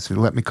a chance to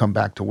let me come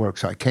back to work.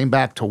 So I came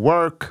back to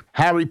work.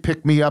 Harry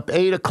picked me up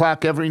 8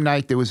 o'clock every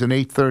night. There was an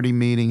 8:30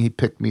 meeting. He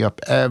picked me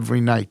up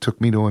every night, took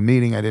me to a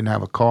meeting. I didn't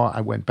have a car.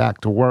 I went back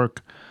to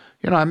work.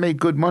 You know, I made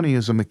good money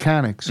as a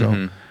mechanic,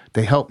 so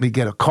they helped me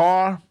get a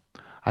car.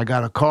 I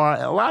got a car.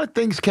 A lot of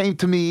things came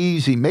to me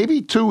easy,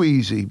 maybe too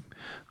easy,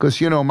 because,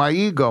 you know, my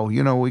ego,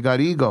 you know, we got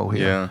ego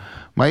here. Yeah.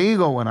 My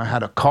ego, when I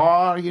had a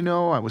car, you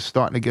know, I was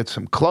starting to get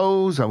some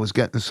clothes. I was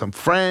getting some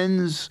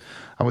friends.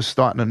 I was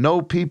starting to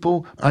know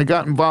people. I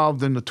got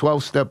involved in the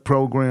 12-step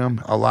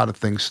program. A lot of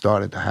things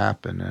started to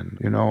happen. And,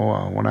 you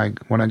know, when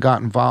I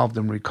got involved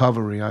in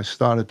recovery, I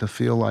started to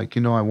feel like,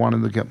 you know, I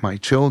wanted to get my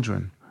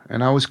children.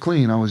 And I was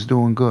clean. I was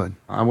doing good.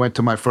 I went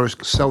to my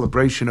first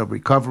celebration of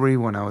recovery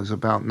when I was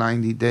about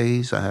 90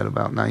 days. I had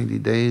about 90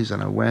 days,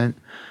 and I went,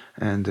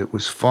 and it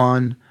was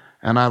fun.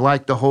 And I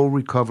liked the whole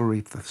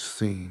recovery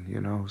scene, you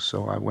know.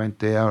 So I went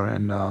there,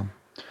 and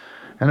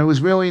it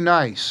was really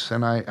nice.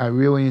 And I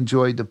really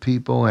enjoyed the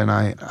people, and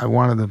I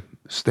wanted to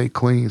stay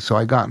clean. So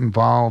I got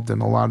involved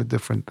in a lot of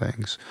different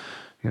things.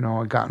 You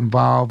know, I got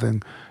involved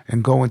in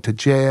going to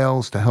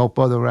jails to help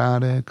other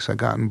addicts. I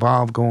got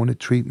involved going to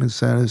treatment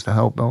centers to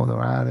help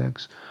other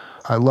addicts.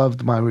 I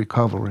loved my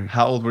recovery.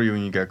 How old were you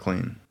when you got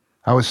clean?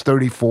 I was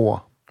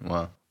 34.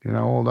 Wow. You know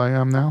how old I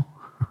am now?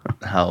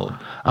 How old?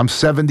 I'm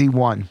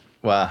 71.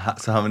 Wow.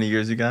 So how many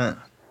years you got?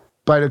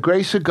 By the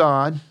grace of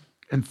God,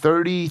 in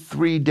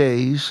 33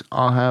 days,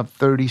 I'll have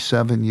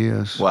 37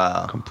 years.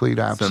 Wow. Complete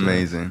That's abstinence.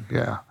 amazing.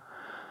 Yeah.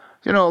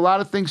 You know, a lot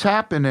of things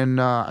happen,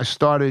 and I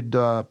started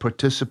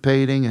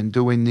participating and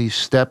doing these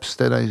steps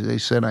that they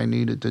said I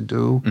needed to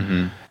do.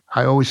 Mm-hmm.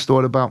 I always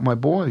thought about my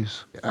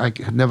boys. I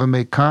could never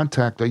make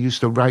contact. I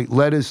used to write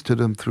letters to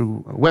them through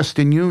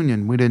Western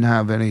Union. We didn't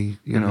have any,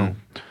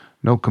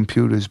 no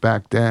computers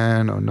back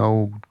then or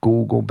no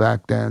Google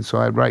back then. So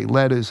I'd write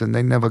letters, and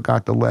they never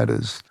got the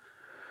letters.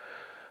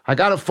 I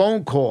got a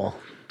phone call.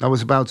 I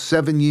was about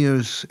 7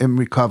 years in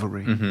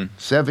recovery.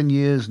 7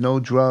 years, no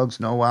drugs,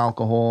 no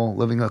alcohol,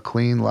 living a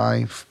clean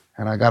life.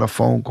 And I got a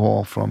phone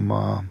call from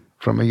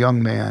a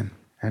young man.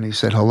 And he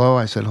said, hello.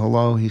 I said,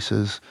 hello. I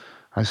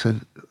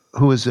said,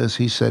 who is this?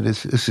 He said,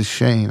 this is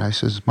Shane. I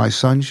says, my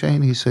son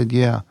Shane? He said,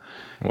 yeah.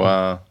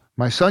 Wow.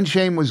 My son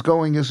Shane was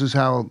going, this is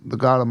how the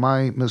God of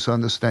my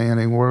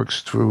misunderstanding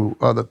works through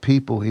other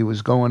people. He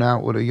was going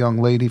out with a young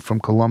lady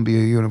from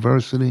Columbia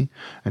University.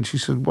 And she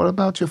said, what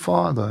about your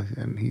father?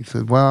 And he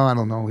said, well, I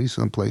don't know. He's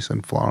someplace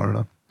in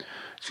Florida.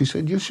 She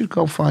said, you should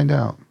go find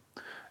out.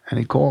 And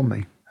he called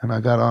me. And I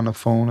got on the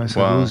phone. I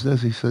said, who's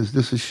this? He says,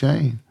 this is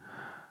Shane.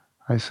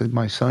 I said,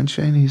 my son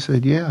Shane? He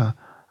said, yeah.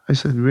 I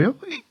said,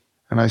 really?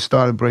 And I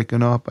started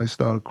breaking up. I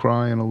started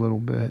crying a little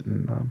bit.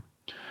 And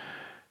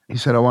he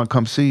said, I want to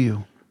come see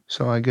you.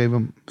 So I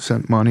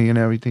sent money and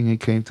everything. He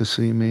came to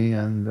see me,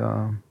 and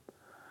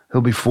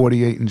he'll be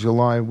 48 in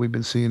July. We've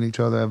been seeing each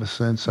other ever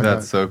since.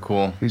 That's so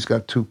cool. He's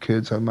got 2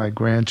 kids, my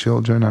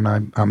grandchildren,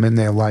 and I'm in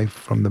their life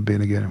from the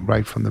beginning,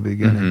 right from the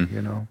beginning,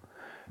 you know.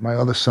 My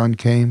other son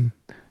came,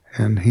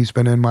 and he's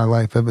been in my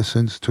life ever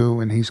since, too,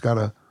 and he's got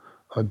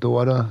a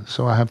daughter.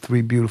 So I have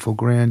 3 beautiful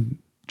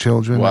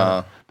grandchildren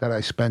that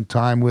I spend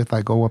time with.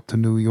 I go up to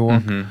New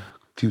York a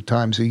few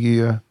times a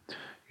year.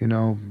 You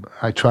know,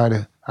 I try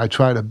to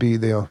be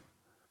there,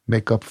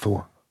 make up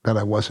for that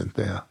I wasn't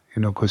there,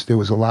 you know, because there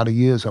was a lot of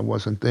years I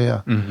wasn't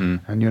there.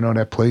 And, you know,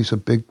 that plays a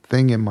big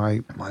thing in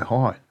my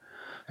heart.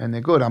 And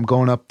they're good. I'm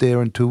going up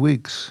there in 2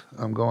 weeks.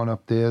 I'm going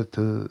up there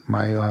to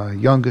my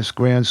youngest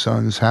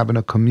grandson's having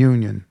a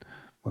communion.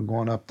 We're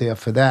going up there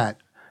for that.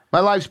 My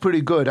life's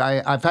pretty good.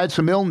 I've had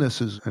some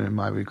illnesses in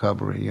my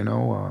recovery, you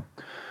know.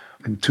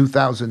 In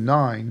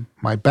 2009,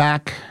 my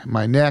back,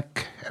 my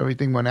neck,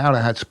 everything went out.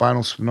 I had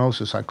spinal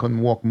stenosis. I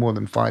couldn't walk more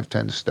than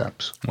 5-10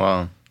 steps.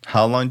 Wow.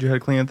 How long did you have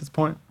clean at this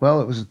point?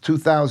 Well, it was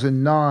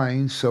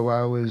 2009, so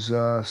I was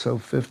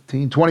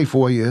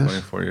 24 years.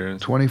 24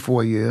 years.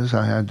 24 years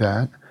I had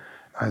that.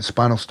 I had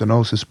spinal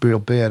stenosis real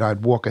bad.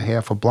 I'd walk a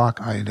half a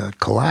block. I'd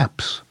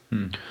collapse.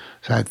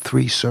 So I had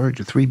 3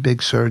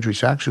 big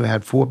surgeries. Actually, I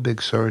had 4 big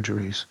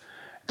surgeries.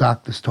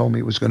 Doctors told me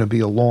it was going to be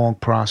a long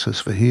process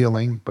for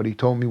healing, but he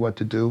told me what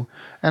to do.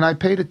 And I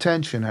paid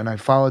attention, and I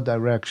followed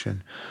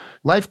direction.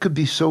 Life could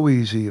be so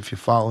easy if you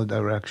follow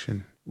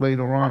direction.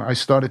 Later on, I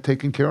started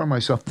taking care of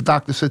myself. The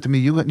doctor said to me,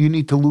 you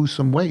need to lose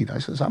some weight. I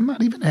says, I'm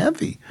not even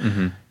heavy.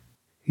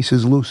 He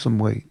says, lose some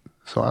weight.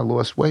 So I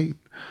lost weight.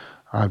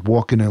 I'd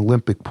walk in an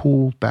Olympic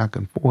pool back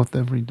and forth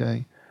every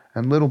day.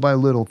 And little by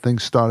little,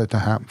 things started to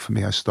happen for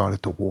me. I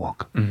started to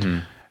walk.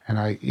 And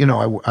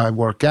I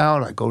work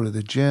out, I go to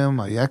the gym,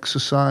 I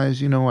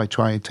exercise, you know, I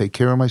try and take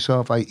care of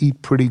myself. I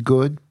eat pretty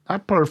good.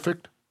 Not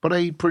perfect, but I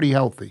eat pretty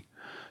healthy,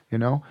 you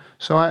know.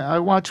 So I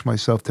watch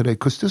myself today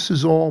because this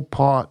is all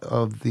part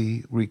of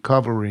the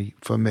recovery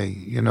for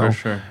me, you know. For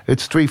sure.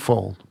 It's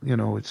threefold, you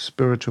know, it's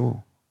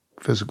spiritual,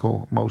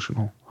 physical,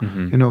 emotional,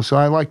 you know. So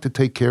I like to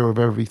take care of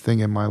everything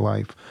in my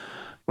life.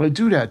 But I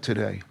do that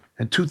today.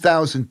 In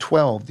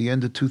 2012, the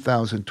end of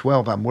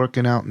 2012, I'm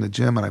working out in the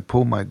gym and I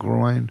pull my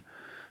groin.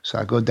 So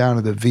I go down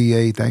to the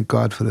VA. Thank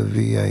God for the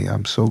VA.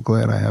 I'm so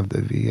glad I have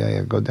the VA.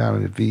 I go down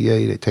to the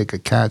VA. They take a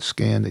CAT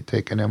scan. They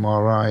take an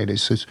MRI. They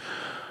says,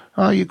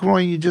 oh, your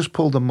groin, you just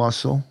pulled a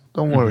muscle.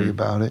 Don't worry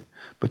about it.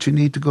 But you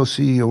need to go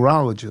see a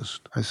urologist.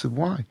 I said,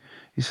 why?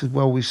 He said,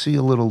 well, we see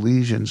a little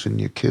lesions in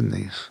your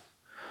kidneys.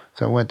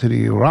 So I went to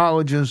the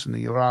urologist, and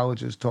the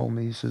urologist told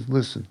me, he says,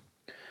 listen,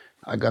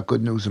 I got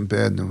good news and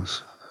bad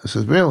news. I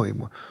said, really?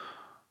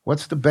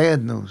 What's the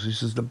bad news? He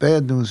says, the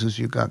bad news is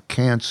you got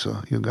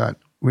cancer. You got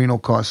renal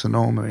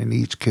carcinoma in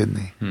each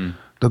kidney.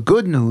 The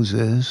good news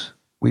is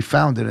we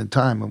found it in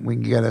time and we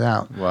can get it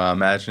out. Wow,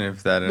 imagine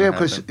if that didn't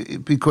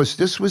happen. Because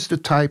this was the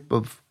type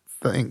of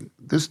thing,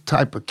 this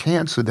type of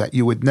cancer that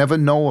you would never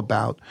know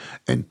about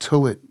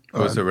until it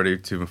was already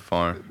too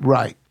far.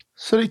 Right.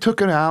 So they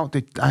took it out.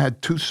 I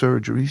had 2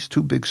 surgeries,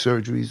 2 big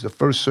surgeries. The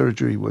first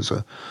surgery was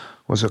a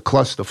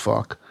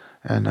clusterfuck,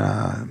 and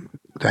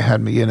they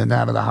had me in and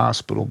out of the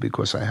hospital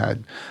because I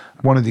had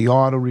one of the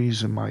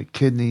arteries in my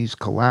kidneys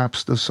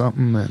collapsed or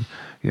something, and,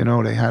 you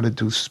know, they had to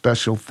do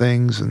special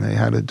things, and they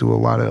had to do a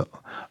lot of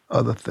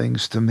other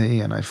things to me,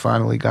 and I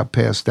finally got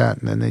past that,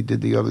 and then they did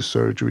the other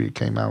surgery. It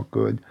came out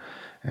good,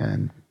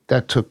 and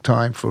that took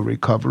time for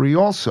recovery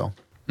also.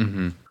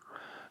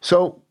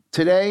 So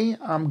today,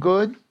 I'm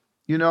good.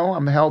 You know,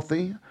 I'm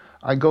healthy.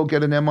 I go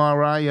get an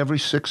MRI every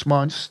 6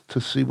 months to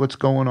see what's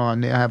going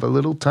on there. I have a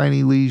little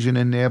tiny lesion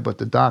in there,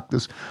 but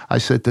I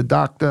said to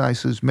doctor, I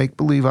says, make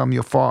believe I'm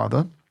your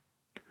father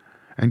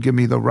and give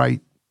me the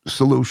right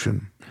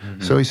solution.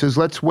 So he says,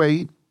 let's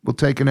wait. We'll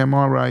take an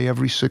MRI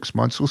every 6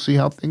 months. We'll see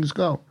how things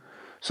go.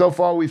 So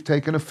far, we've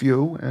taken a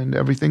few, and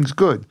everything's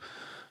good.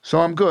 So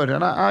I'm good.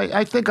 And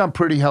I think I'm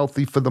pretty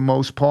healthy for the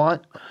most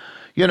part.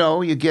 You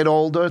know, you get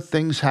older,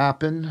 things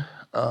happen,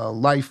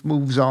 life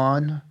moves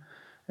on.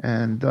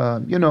 And,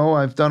 you know,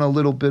 I've done a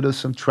little bit of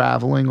some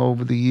traveling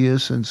over the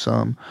years and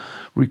some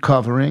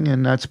recovering,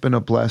 and that's been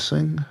a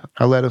blessing.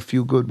 I let a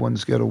few good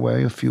ones get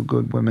away. A few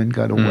good women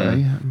got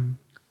away. And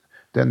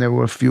then there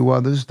were a few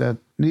others that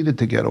needed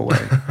to get away.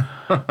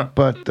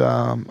 But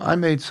I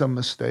made some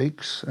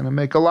mistakes, and I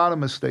make a lot of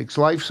mistakes.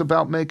 Life's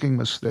about making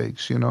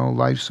mistakes, you know.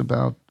 Life's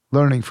about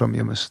learning from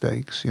your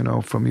mistakes, you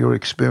know, from your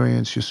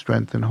experience, your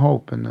strength and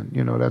hope. And,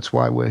 you know, that's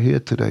why we're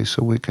here today,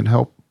 so we can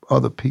help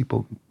other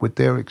people with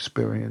their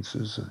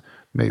experiences,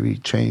 maybe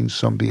change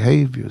some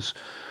behaviors.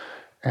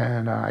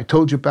 And I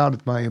told you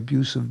about my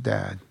abusive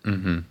dad.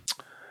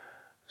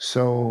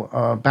 So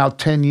about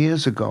 10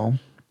 years ago,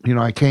 you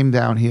know, I came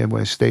down here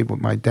where I stayed with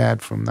my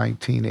dad from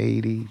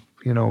 1980,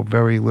 you know,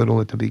 very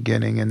little at the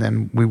beginning. And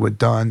then we were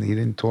done. He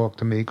didn't talk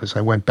to me because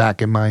I went back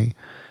in my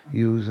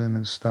using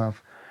and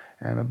stuff.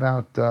 And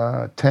about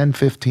 10,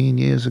 15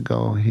 years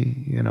ago,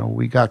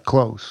 we got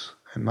close.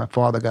 And my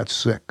father got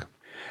sick.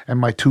 And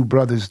my two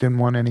brothers didn't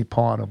want any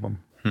part of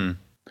him.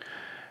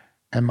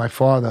 And my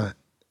father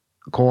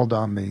called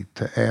on me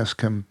to ask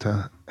him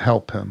to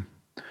help him.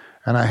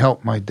 And I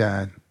helped my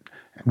dad.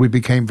 We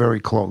became very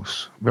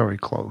close, very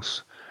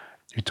close.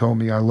 He told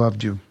me, I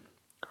loved you.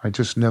 I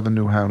just never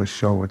knew how to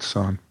show it,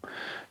 son.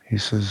 He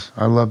says,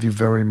 I love you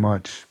very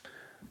much.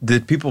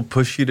 Did people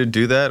push you to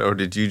do that, or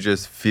did you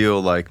just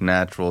feel like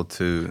natural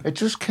to? It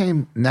just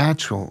came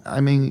natural. I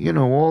mean, you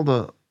know, all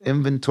the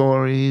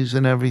inventories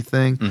and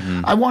everything.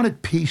 I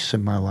wanted peace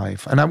in my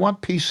life, and I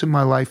want peace in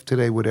my life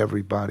today with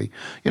everybody.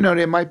 You know,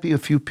 there might be a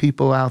few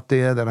people out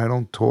there that I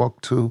don't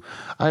talk to.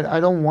 I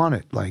don't want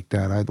it like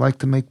that. I'd like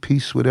to make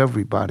peace with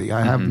everybody.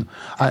 I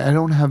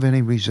don't have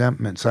any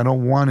resentments. I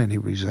don't want any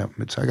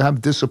resentments. I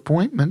have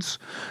disappointments,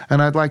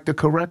 and I'd like to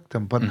correct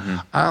them. But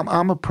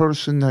I'm a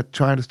person that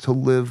tries to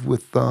live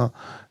with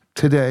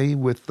today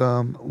with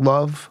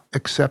love,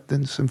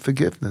 acceptance, and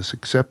forgiveness.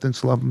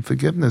 Acceptance, love, and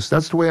forgiveness.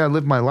 That's the way I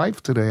live my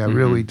life today. I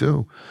really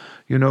do.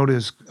 You know,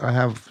 I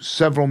have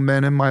several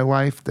men in my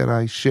life that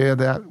I share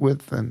that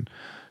with, and,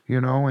 you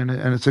know, and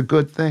it's a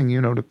good thing. You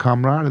know, the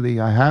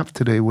camaraderie I have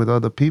today with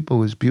other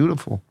people is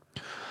beautiful.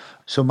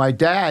 So my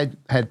dad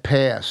had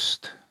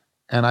passed,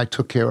 and I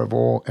took care of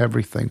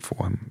everything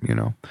for him, you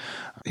know.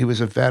 He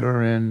was a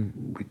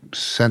veteran. We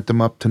sent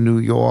him up to New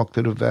York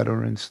to the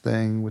veterans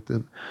thing with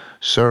the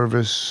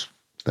service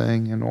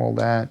thing and all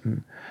that.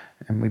 And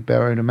we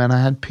buried him. And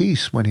I had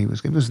peace when he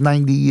was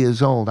 90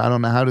 years old. I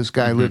don't know how this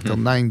guy lived till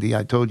 90.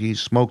 I told you he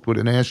smoked with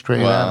an ashtray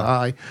that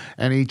high.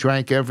 And he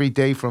drank every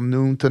day from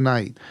noon to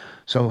night.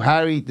 So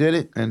Harry did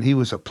it, and he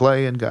was a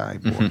playing guy,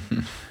 boy.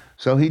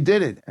 So he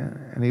did it,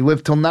 and he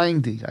lived till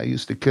 90. I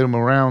used to kid him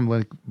around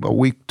like a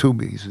week, 2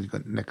 weeks. He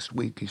said, next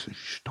week, he said,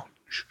 shh, don't.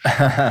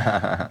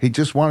 He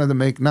just wanted to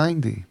make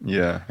 90.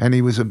 Yeah. And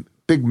he was a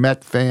big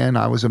Met fan.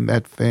 I was a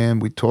Met fan.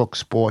 We talk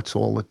sports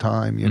all the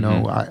time, you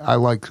know. I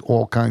like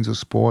all kinds of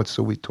sports,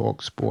 so we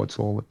talk sports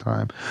all the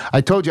time.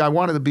 I told you I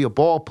wanted to be a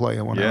ball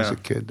player when I was a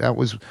kid. That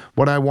was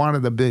what I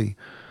wanted to be,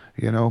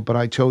 you know, but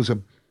I chose a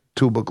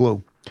tube of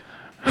glue.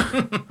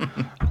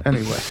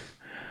 Anyway.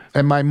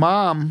 And my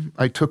mom,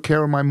 I took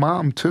care of my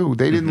mom, too.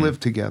 They didn't live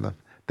together.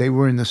 They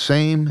were in the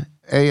same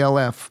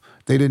ALF.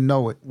 They didn't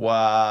know it.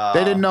 Wow.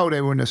 They didn't know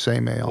they were in the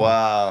same ALF.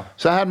 Wow.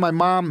 So I had my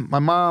mom. My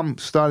mom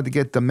started to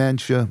get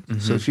dementia,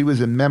 so she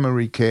was in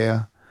memory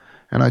care.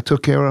 And I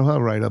took care of her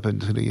right up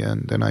into the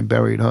end. And I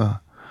buried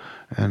her.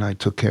 And I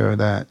took care of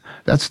that.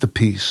 That's the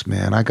peace,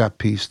 man. I got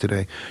peace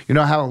today. You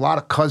know, I have a lot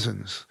of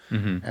cousins.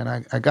 And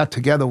I got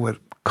together with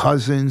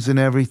cousins and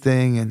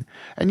everything.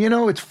 And you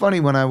know, it's funny,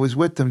 when I was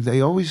with them,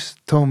 they always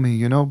told me,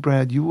 you know,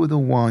 Brad, you were the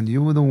one.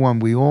 You were the one.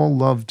 We all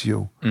loved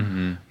you.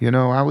 You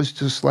know, I was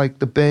just like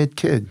the bad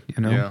kid,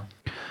 you know. Yeah.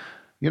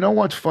 You know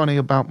what's funny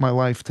about my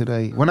life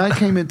today? When I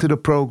came into the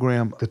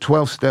program, the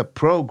 12-step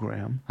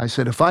program, I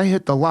said, if I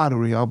hit the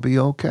lottery, I'll be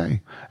okay.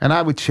 And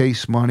I would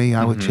chase money.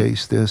 I would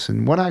chase this.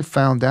 And what I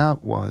found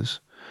out was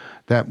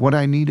that what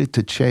I needed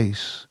to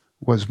chase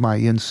was my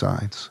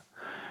insides.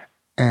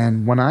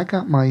 And when I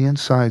got my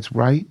insides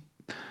right,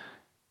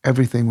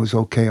 everything was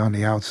okay on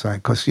the outside.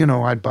 Because, you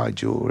know, I'd buy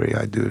jewelry,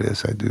 I'd do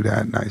this, I'd do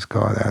that, nice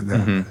car,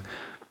 that.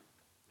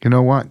 You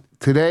know what?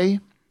 Today,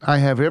 I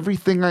have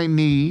everything I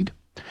need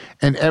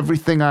and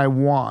everything I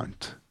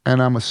want,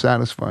 and I'm a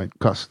satisfied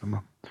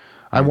customer.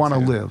 I want to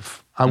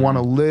live. I want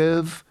to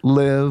live.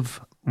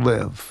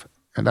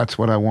 And that's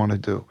what I want to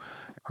do.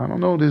 I don't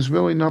know, there's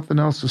really nothing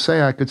else to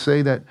say. I could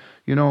say that,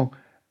 you know,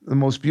 the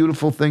most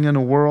beautiful thing in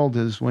the world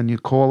is when you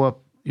call up,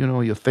 you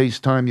know, you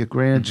FaceTime your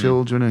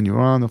grandchildren and you're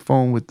on the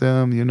phone with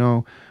them, you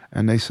know,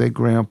 and they say,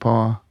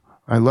 Grandpa,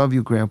 I love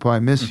you, Grandpa. I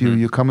miss you.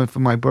 You're coming for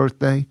my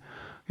birthday.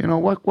 You know,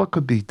 what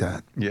could beat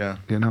that? Yeah.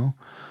 You know?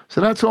 So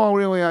that's all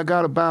really I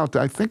got about.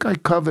 I think I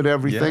covered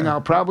everything. Yeah.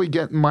 I'll probably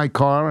get in my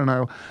car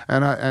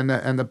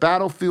and the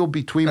battlefield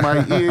between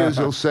my ears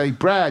will say,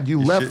 Brad,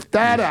 you left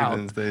that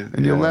out.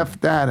 You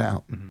left that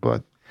out.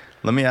 But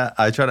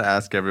I try to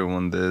ask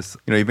everyone this.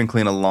 You know, you've been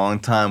clean a long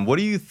time. What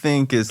do you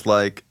think is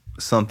like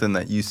something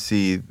that you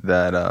see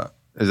that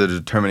is a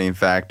determining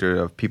factor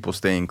of people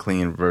staying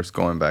clean versus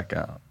going back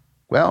out?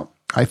 Well,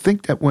 I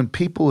think that when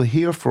people are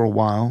here for a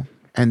while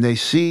and they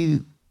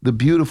see the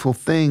beautiful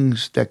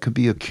things that could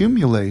be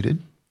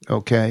accumulated,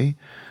 okay?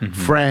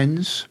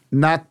 Friends,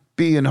 not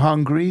being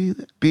hungry,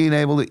 being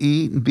able to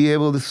eat and be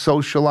able to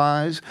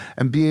socialize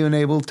and being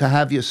able to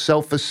have your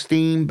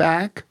self-esteem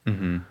back.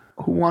 Who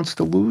wants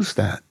to lose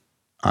that?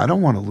 I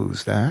don't want to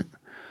lose that.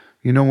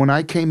 You know, when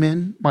I came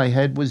in, my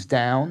head was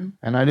down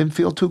and I didn't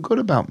feel too good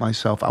about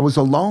myself. I was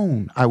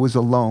alone.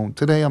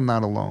 Today, I'm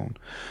not alone.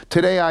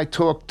 Today, I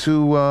talked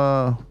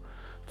to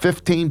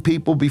 15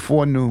 people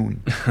before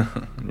noon.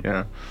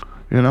 Yeah.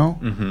 You know?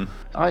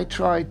 I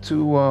try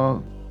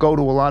to go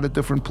to a lot of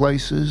different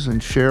places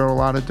and share a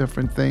lot of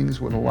different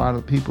things with a lot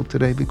of people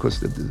today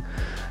because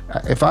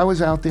if I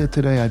was out there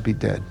today, I'd be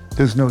dead.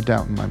 There's no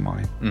doubt in my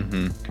mind.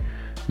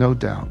 No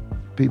doubt.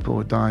 People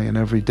are dying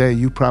every day.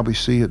 You probably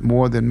see it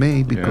more than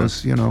me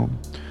because, you know,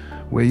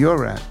 where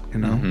you're at, you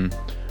know.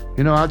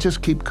 You know, I'll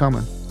just keep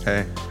coming.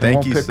 Hey,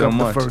 thank you so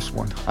much. The first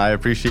one. I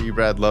appreciate you,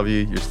 Brad. Love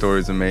you. Your story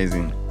is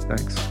amazing.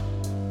 Thanks.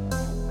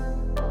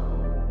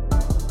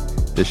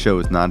 This show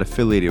is not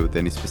affiliated with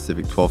any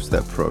specific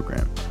 12-step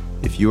program.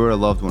 If you or a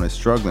loved one is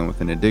struggling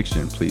with an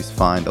addiction, please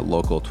find a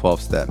local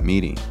 12-step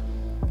meeting.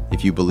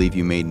 If you believe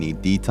you may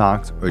need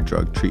detox or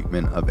drug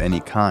treatment of any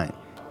kind,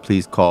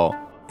 please call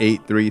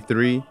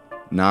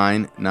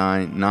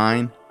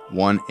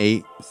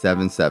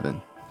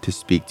 833-999-1877 to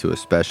speak to a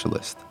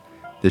specialist.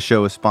 This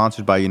show is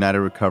sponsored by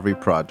United Recovery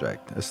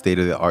Project, a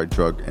state-of-the-art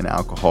drug and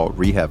alcohol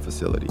rehab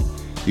facility.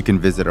 You can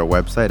visit our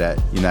website at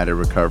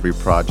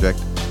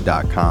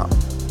unitedrecoveryproject.com.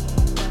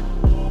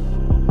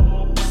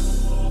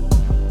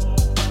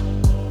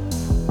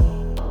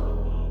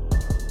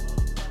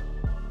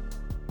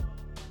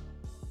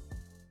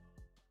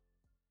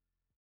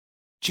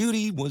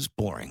 Judy was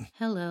boring.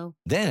 Hello.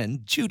 Then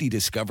Judy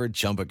discovered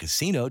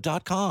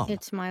ChumbaCasino.com.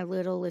 It's my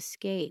little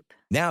escape.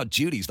 Now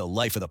Judy's the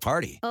life of the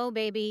party. Oh,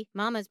 baby,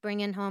 mama's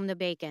bringing home the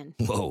bacon.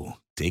 Whoa,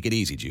 take it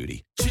easy,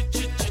 Judy.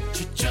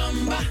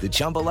 The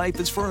Chumba life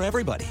is for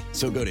everybody.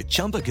 So go to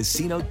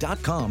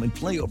ChumbaCasino.com and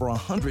play over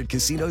 100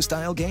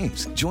 casino-style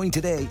games. Join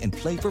today and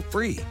play for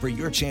free for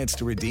your chance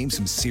to redeem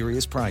some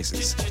serious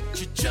prizes.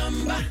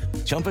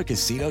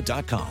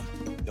 ChumbaCasino.com.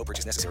 No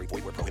purchase necessary.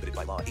 Void where prohibited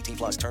by law.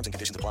 18+ terms and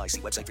conditions apply.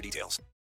 See website for details.